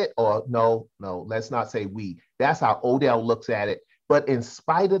look at it. Or no, let's not say we. That's how Odell looks at it. But in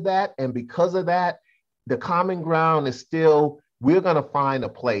spite of that, and because of that, the common ground is still, we're going to find a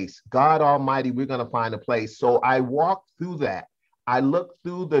place. God Almighty, we're going to find a place. So I walk through that. I look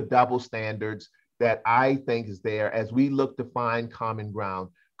through the double standards that I think is there as we look to find common ground.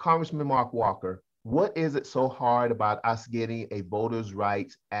 Congressman Mark Walker, what is it so hard about us getting a Voters'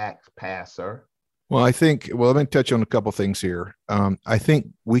 Rights Act passed, sir? Well, let me touch on a couple things here. I think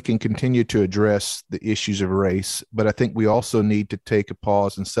we can continue to address the issues of race, but I think we also need to take a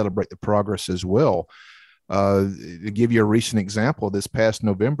pause and celebrate the progress as well. To give you a recent example, this past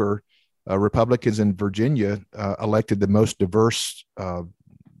November, Republicans in Virginia elected the most diverse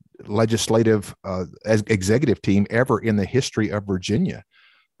legislative executive team ever in the history of Virginia.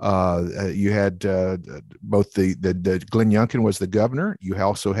 You had both the Glenn Youngkin was the governor. You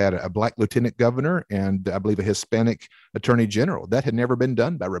also had a Black lieutenant governor and I believe a Hispanic attorney general. That had never been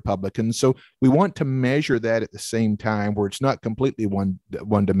done by Republicans. So we want to measure that at the same time where it's not completely one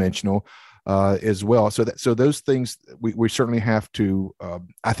dimensional as well. So those things we certainly have to,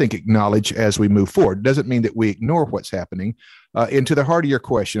 I think, acknowledge as we move forward. Doesn't mean that we ignore what's happening. And to the heart of your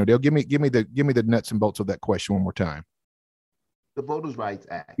question, Odell, give me the nuts and bolts of that question one more time. The Voters' Rights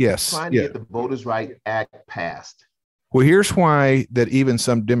Act. Yes. Trying to get the Voters' Rights Act passed. Well, here's why that even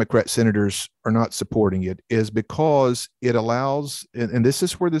some Democrat senators are not supporting it is because it allows, and this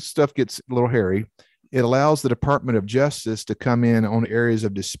is where this stuff gets a little hairy, it allows the Department of Justice to come in on areas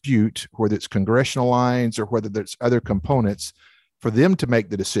of dispute, whether it's congressional lines or whether there's other components, for them to make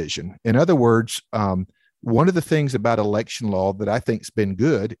the decision. In other words, one of the things about election law that I think has been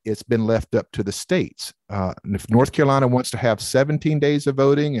good, it's been left up to the states. And if North Carolina wants to have 17 days of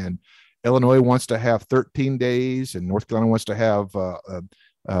voting and Illinois wants to have 13 days and North Carolina wants to have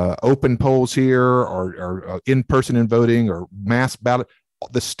open polls here or in-person in voting or mass ballot,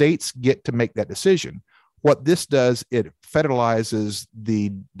 the states get to make that decision. What this does, it federalizes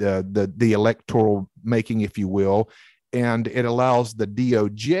the electoral making, if you will, and it allows the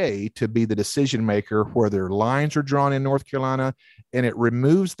DOJ to be the decision maker where their lines are drawn in North Carolina, and it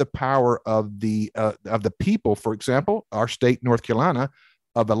removes the power of the people. For example, our state, North Carolina,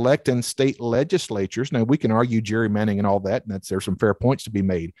 of electing state legislatures. Now, we can argue gerrymandering and all that, and there's some fair points to be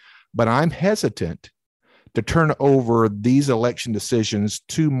made, but I'm hesitant to turn over these election decisions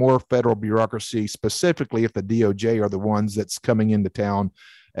to more federal bureaucracy, specifically if the DOJ are the ones that's coming into town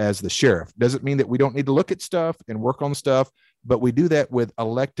as the sheriff. Doesn't mean that we don't need to look at stuff and work on stuff, but we do that with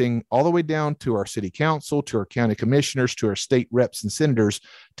electing all the way down to our city council, to our county commissioners, to our state reps and senators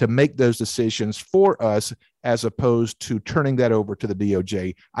to make those decisions for us, as opposed to turning that over to the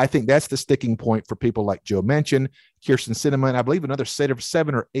DOJ. I think that's the sticking point for people like Joe Manchin, Kyrsten Sinema, and I believe another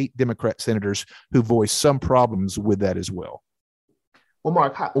 7 or 8 Democrat senators who voiced some problems with that as well. Well,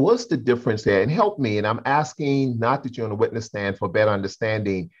 Mark, what's the difference there? And help me, and I'm asking, not that you're on the witness stand, for better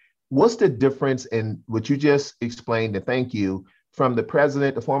understanding. What's the difference in what you just explained, and thank you, from the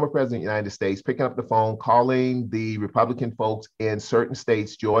former president of the United States, picking up the phone, calling the Republican folks in certain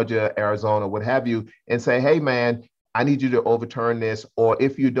states, Georgia, Arizona, what have you, and say, hey, man, I need you to overturn this, or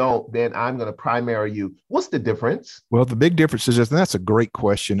if you don't, then I'm going to primary you. What's the difference? Well, the big difference is, and that's a great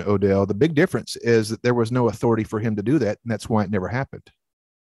question, Odell. The big difference is that there was no authority for him to do that, and that's why it never happened.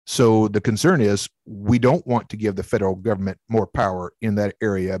 So the concern is we don't want to give the federal government more power in that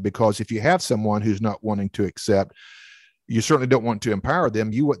area, because if you have someone who's not wanting to accept, you certainly don't want to empower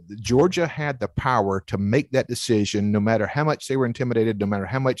them. Georgia had the power to make that decision, no matter how much they were intimidated, no matter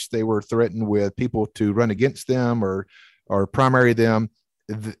how much they were threatened with people to run against them or primary them.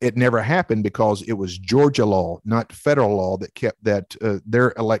 It never happened because it was Georgia law, not federal law, that kept that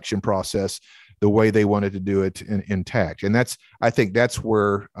their election process the way they wanted to do it intact. And I think that's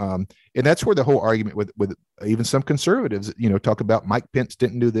where, and that's where the whole argument with even some conservatives, talk about Mike Pence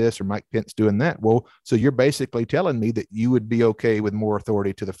didn't do this or Mike Pence doing that. Well, so you're basically telling me that you would be okay with more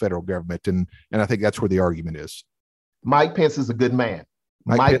authority to the federal government. And I think that's where the argument is. Mike Pence is a good man.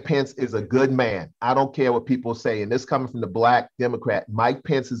 Mike Pence is a good man. I don't care what people say. And this coming from the Black Democrat, Mike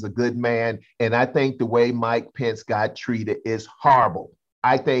Pence is a good man. And I think the way Mike Pence got treated is horrible.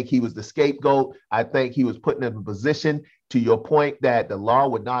 I think he was the scapegoat. I think he was put in a position, to your point, that the law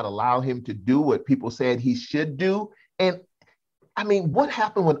would not allow him to do what people said he should do. And I mean, what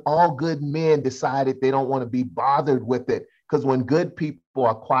happened when all good men decided they don't want to be bothered with it? Because when good people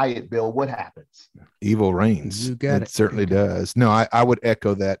are quiet, Bill, what happens? Evil reigns. You got it. Certainly does. No, I would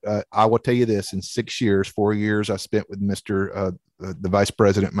echo that. I will tell you this: in 4 years I spent with the Vice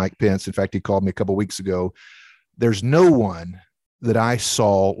President Mike Pence. In fact, he called me a couple of weeks ago. There's no one that I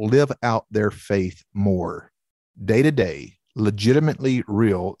saw live out their faith more day to day, legitimately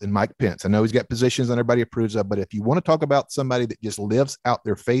real than Mike Pence. I know he's got positions that everybody approves of, but if you want to talk about somebody that just lives out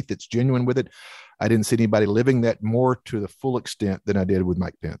their faith, that's genuine with it, I didn't see anybody living that more to the full extent than I did with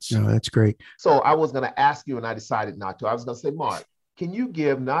Mike Pence. No, that's great. So I was going to ask you, and I decided not to. I was going to say, Mark, can you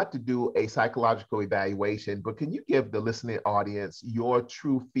give, not to do a psychological evaluation, but can you give the listening audience your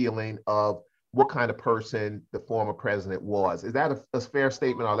true feeling of what kind of person the former president was? Is that a fair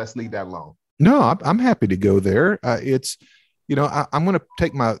statement, or let's leave that alone? No, I'm happy to go there. I'm going to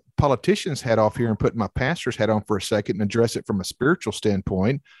take my politician's hat off here and put my pastor's hat on for a second and address it from a spiritual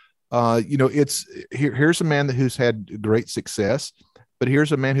standpoint. Here's a man who's had great success, but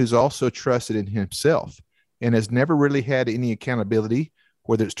here's a man who's also trusted in himself and has never really had any accountability,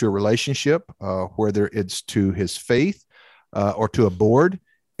 whether it's to a relationship, whether it's to his faith, or to a board.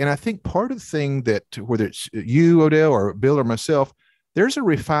 And I think part of the thing that, whether it's you, Odell, or Bill, or myself, there's a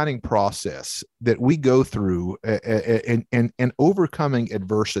refining process that we go through and overcoming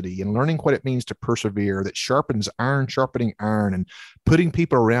adversity and learning what it means to persevere, that sharpens iron, sharpening iron, and putting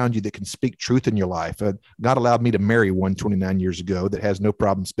people around you that can speak truth in your life. God allowed me to marry one 29 years ago that has no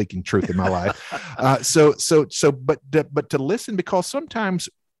problem speaking truth in my life. But to listen, because sometimes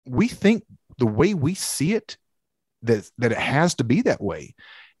we think the way we see it, that it has to be that way.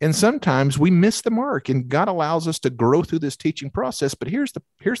 And sometimes we miss the mark, and God allows us to grow through this teaching process. But here's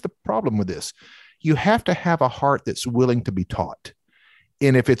the problem with this. You have to have a heart that's willing to be taught.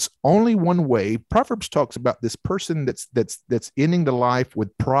 And if it's only one way, Proverbs talks about this person that's ending the life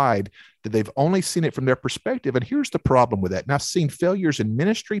with pride, that they've only seen it from their perspective. And here's the problem with that. And I've seen failures in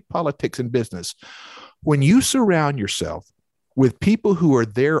ministry, politics, and business. When you surround yourself with people who are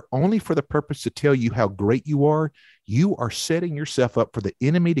there only for the purpose to tell you how great you are setting yourself up for the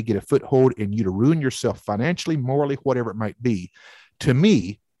enemy to get a foothold and you to ruin yourself financially, morally, whatever it might be. To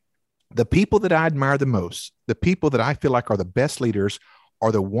me, the people that I admire the most, the people that I feel like are the best leaders,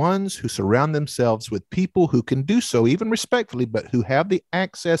 are the ones who surround themselves with people who can do so, even respectfully, but who have the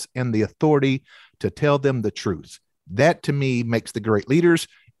access and the authority to tell them the truth. That, to me, makes the great leaders.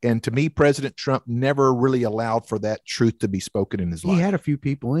 And to me, President Trump never really allowed for that truth to be spoken in his life. He had a few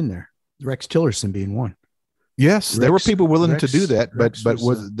people in there, Rex Tillerson being one. Yes, there were people willing to do that, but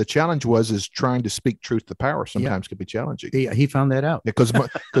the challenge was trying to speak truth to power sometimes could be challenging. He found that out. Because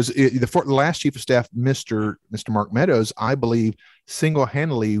the last chief of staff, Mr. Mark Meadows, I believe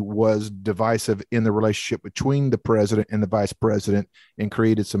single-handedly was divisive in the relationship between the president and the vice president and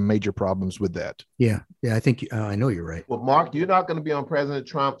created some major problems with that. Yeah, I think I know you're right. Well, Mark, you're not going to be on President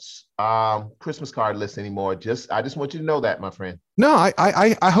Trump's Christmas card list anymore. I just want you to know that, my friend. No,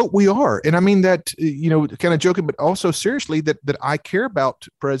 I hope we are. And I mean that, kind of joking, but also seriously, that I care about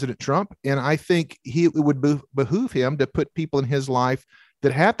President Trump. And I think it would behoove him to put people in his life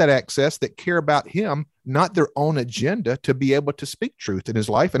that have that access, that care about him, not their own agenda, to be able to speak truth in his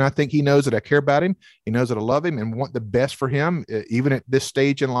life. And I think he knows that I care about him. He knows that I love him and want the best for him, even at this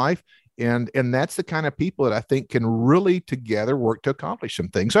stage in life. And that's the kind of people that I think can really together work to accomplish some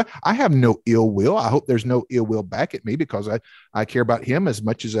things. So I have no ill will. I hope there's no ill will back at me, because I care about him as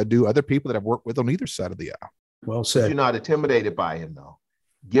much as I do other people that I've worked with on either side of the aisle. Well said. But you're not intimidated by him, though.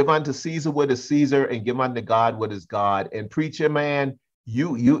 Give unto Caesar what is Caesar, and give unto God what is God. And preacher, man,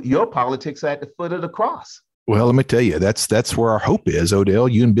 your politics are at the foot of the cross. Well, let me tell you, that's where our hope is, Odell.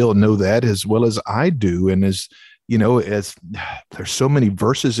 You and Bill know that as well as I do. And as there's so many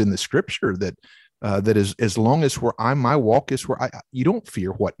verses in the scripture that is, as long as my walk is where you don't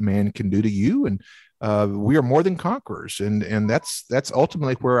fear what man can do to you. And we are more than conquerors. And that's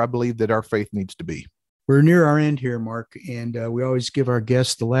ultimately where I believe that our faith needs to be. We're near our end here, Mark, and we always give our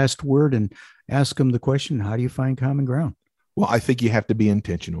guests the last word and ask them the question, how do you find common ground? Well, I think you have to be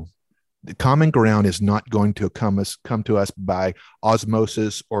intentional. the common ground is not going to come to us by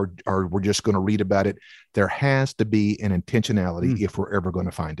osmosis or we're just going to read about it. There has to be an intentionality if we're ever going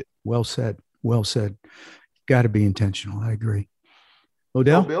to find it. Well said. Well said. Got to be intentional. I agree.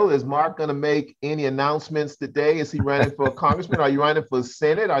 Odell? So Bill, is Mark going to make any announcements today? Is he running for congressman? Are you running for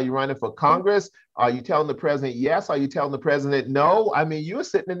Senate? Are you running for Congress? Are you telling the president yes? Are you telling the president no? I mean, you're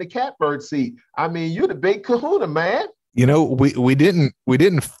sitting in the catbird seat. I mean, you're the big kahuna, man. You know, we didn't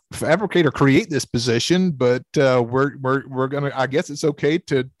fabricate or create this position, but we're gonna. I guess it's okay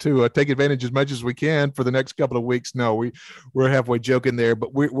to take advantage as much as we can for the next couple of weeks. No, we're halfway joking there,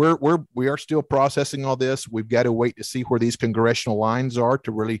 but we are still processing all this. We've got to wait to see where these congressional lines are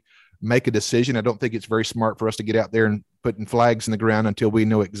to really make a decision. I don't think it's very smart for us to get out there and putting flags in the ground until we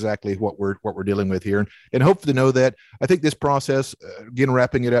know exactly what we're dealing with here, and hope to know that. I think this process, again,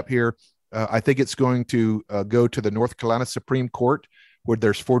 wrapping it up here. I think it's going to go to the North Carolina Supreme Court, where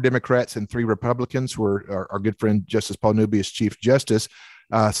there's 4 Democrats and 3 Republicans, where our good friend Justice Paul Newby is Chief Justice.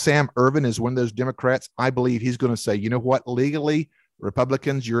 Sam Ervin is one of those Democrats. I believe he's going to say, you know what, legally,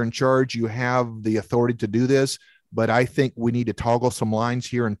 Republicans, you're in charge. You have the authority to do this. But I think we need to toggle some lines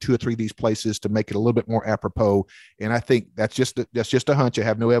here in 2 or 3 of these places to make it a little bit more apropos. And I think that's just a hunch. I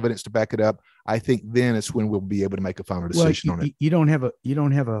have no evidence to back it up. I think then it's when we'll be able to make a final decision on it. You don't have a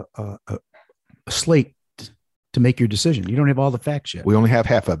slate to make your decision. You don't have all the facts yet. We only have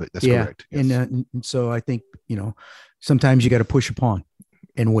half of it. That's correct. Yes. And so I think, sometimes you got to push upon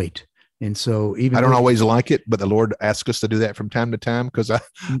and wait. And so even I don't always like it, but the Lord asks us to do that from time to time because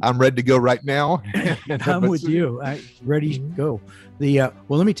I'm ready to go right now. I'm with you. Ready to go. Well,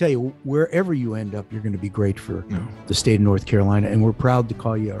 let me tell you, wherever you end up, you're going to be great for the state of North Carolina. And we're proud to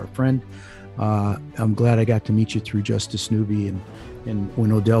call you our friend. I'm glad I got to meet you through Justice Newby. And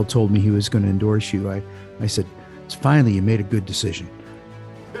when Odell told me he was going to endorse you, I said, finally, you made a good decision.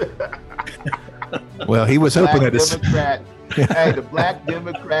 Well, he was hoping that Democrat. Hey, the Black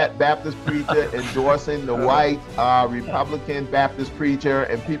Democrat Baptist preacher endorsing the white Republican Baptist preacher,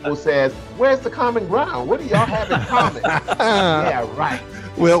 and people says, where's the common ground? What do y'all have in common? Yeah, right.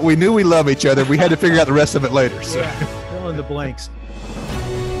 Well, we knew we love each other. We had to figure out the rest of it later. So. Yeah, fill in the blanks.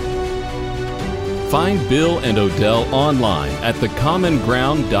 Find Bill and Odell online at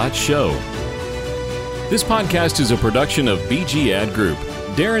thecommonground.show. This podcast is a production of BG Ad Group.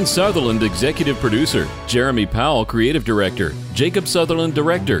 Darren Sutherland, Executive Producer. Jeremy Powell, Creative Director. Jacob Sutherland,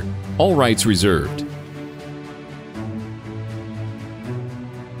 Director. All rights reserved.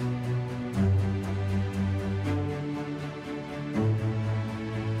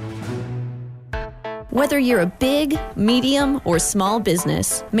 Whether you're a big, medium, or small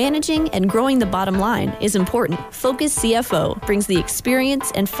business, managing and growing the bottom line is important. Focus CFO brings the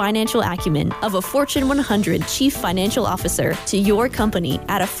experience and financial acumen of a Fortune 100 Chief Financial Officer to your company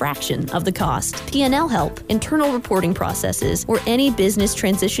at a fraction of the cost. P&L help, internal reporting processes, or any business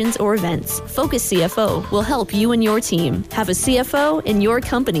transitions or events. Focus CFO will help you and your team have a CFO in your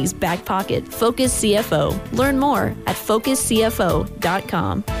company's back pocket. Focus CFO. Learn more at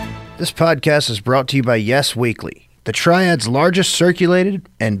focuscfo.com. This podcast is brought to you by Yes Weekly, the Triad's largest circulated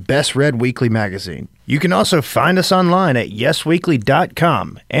and best read weekly magazine. You can also find us online at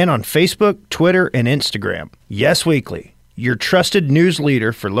yesweekly.com and on Facebook, Twitter, and Instagram. Yes Weekly, your trusted news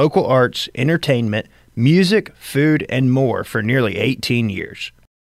leader for local arts, entertainment, music, food, and more for nearly 18 years.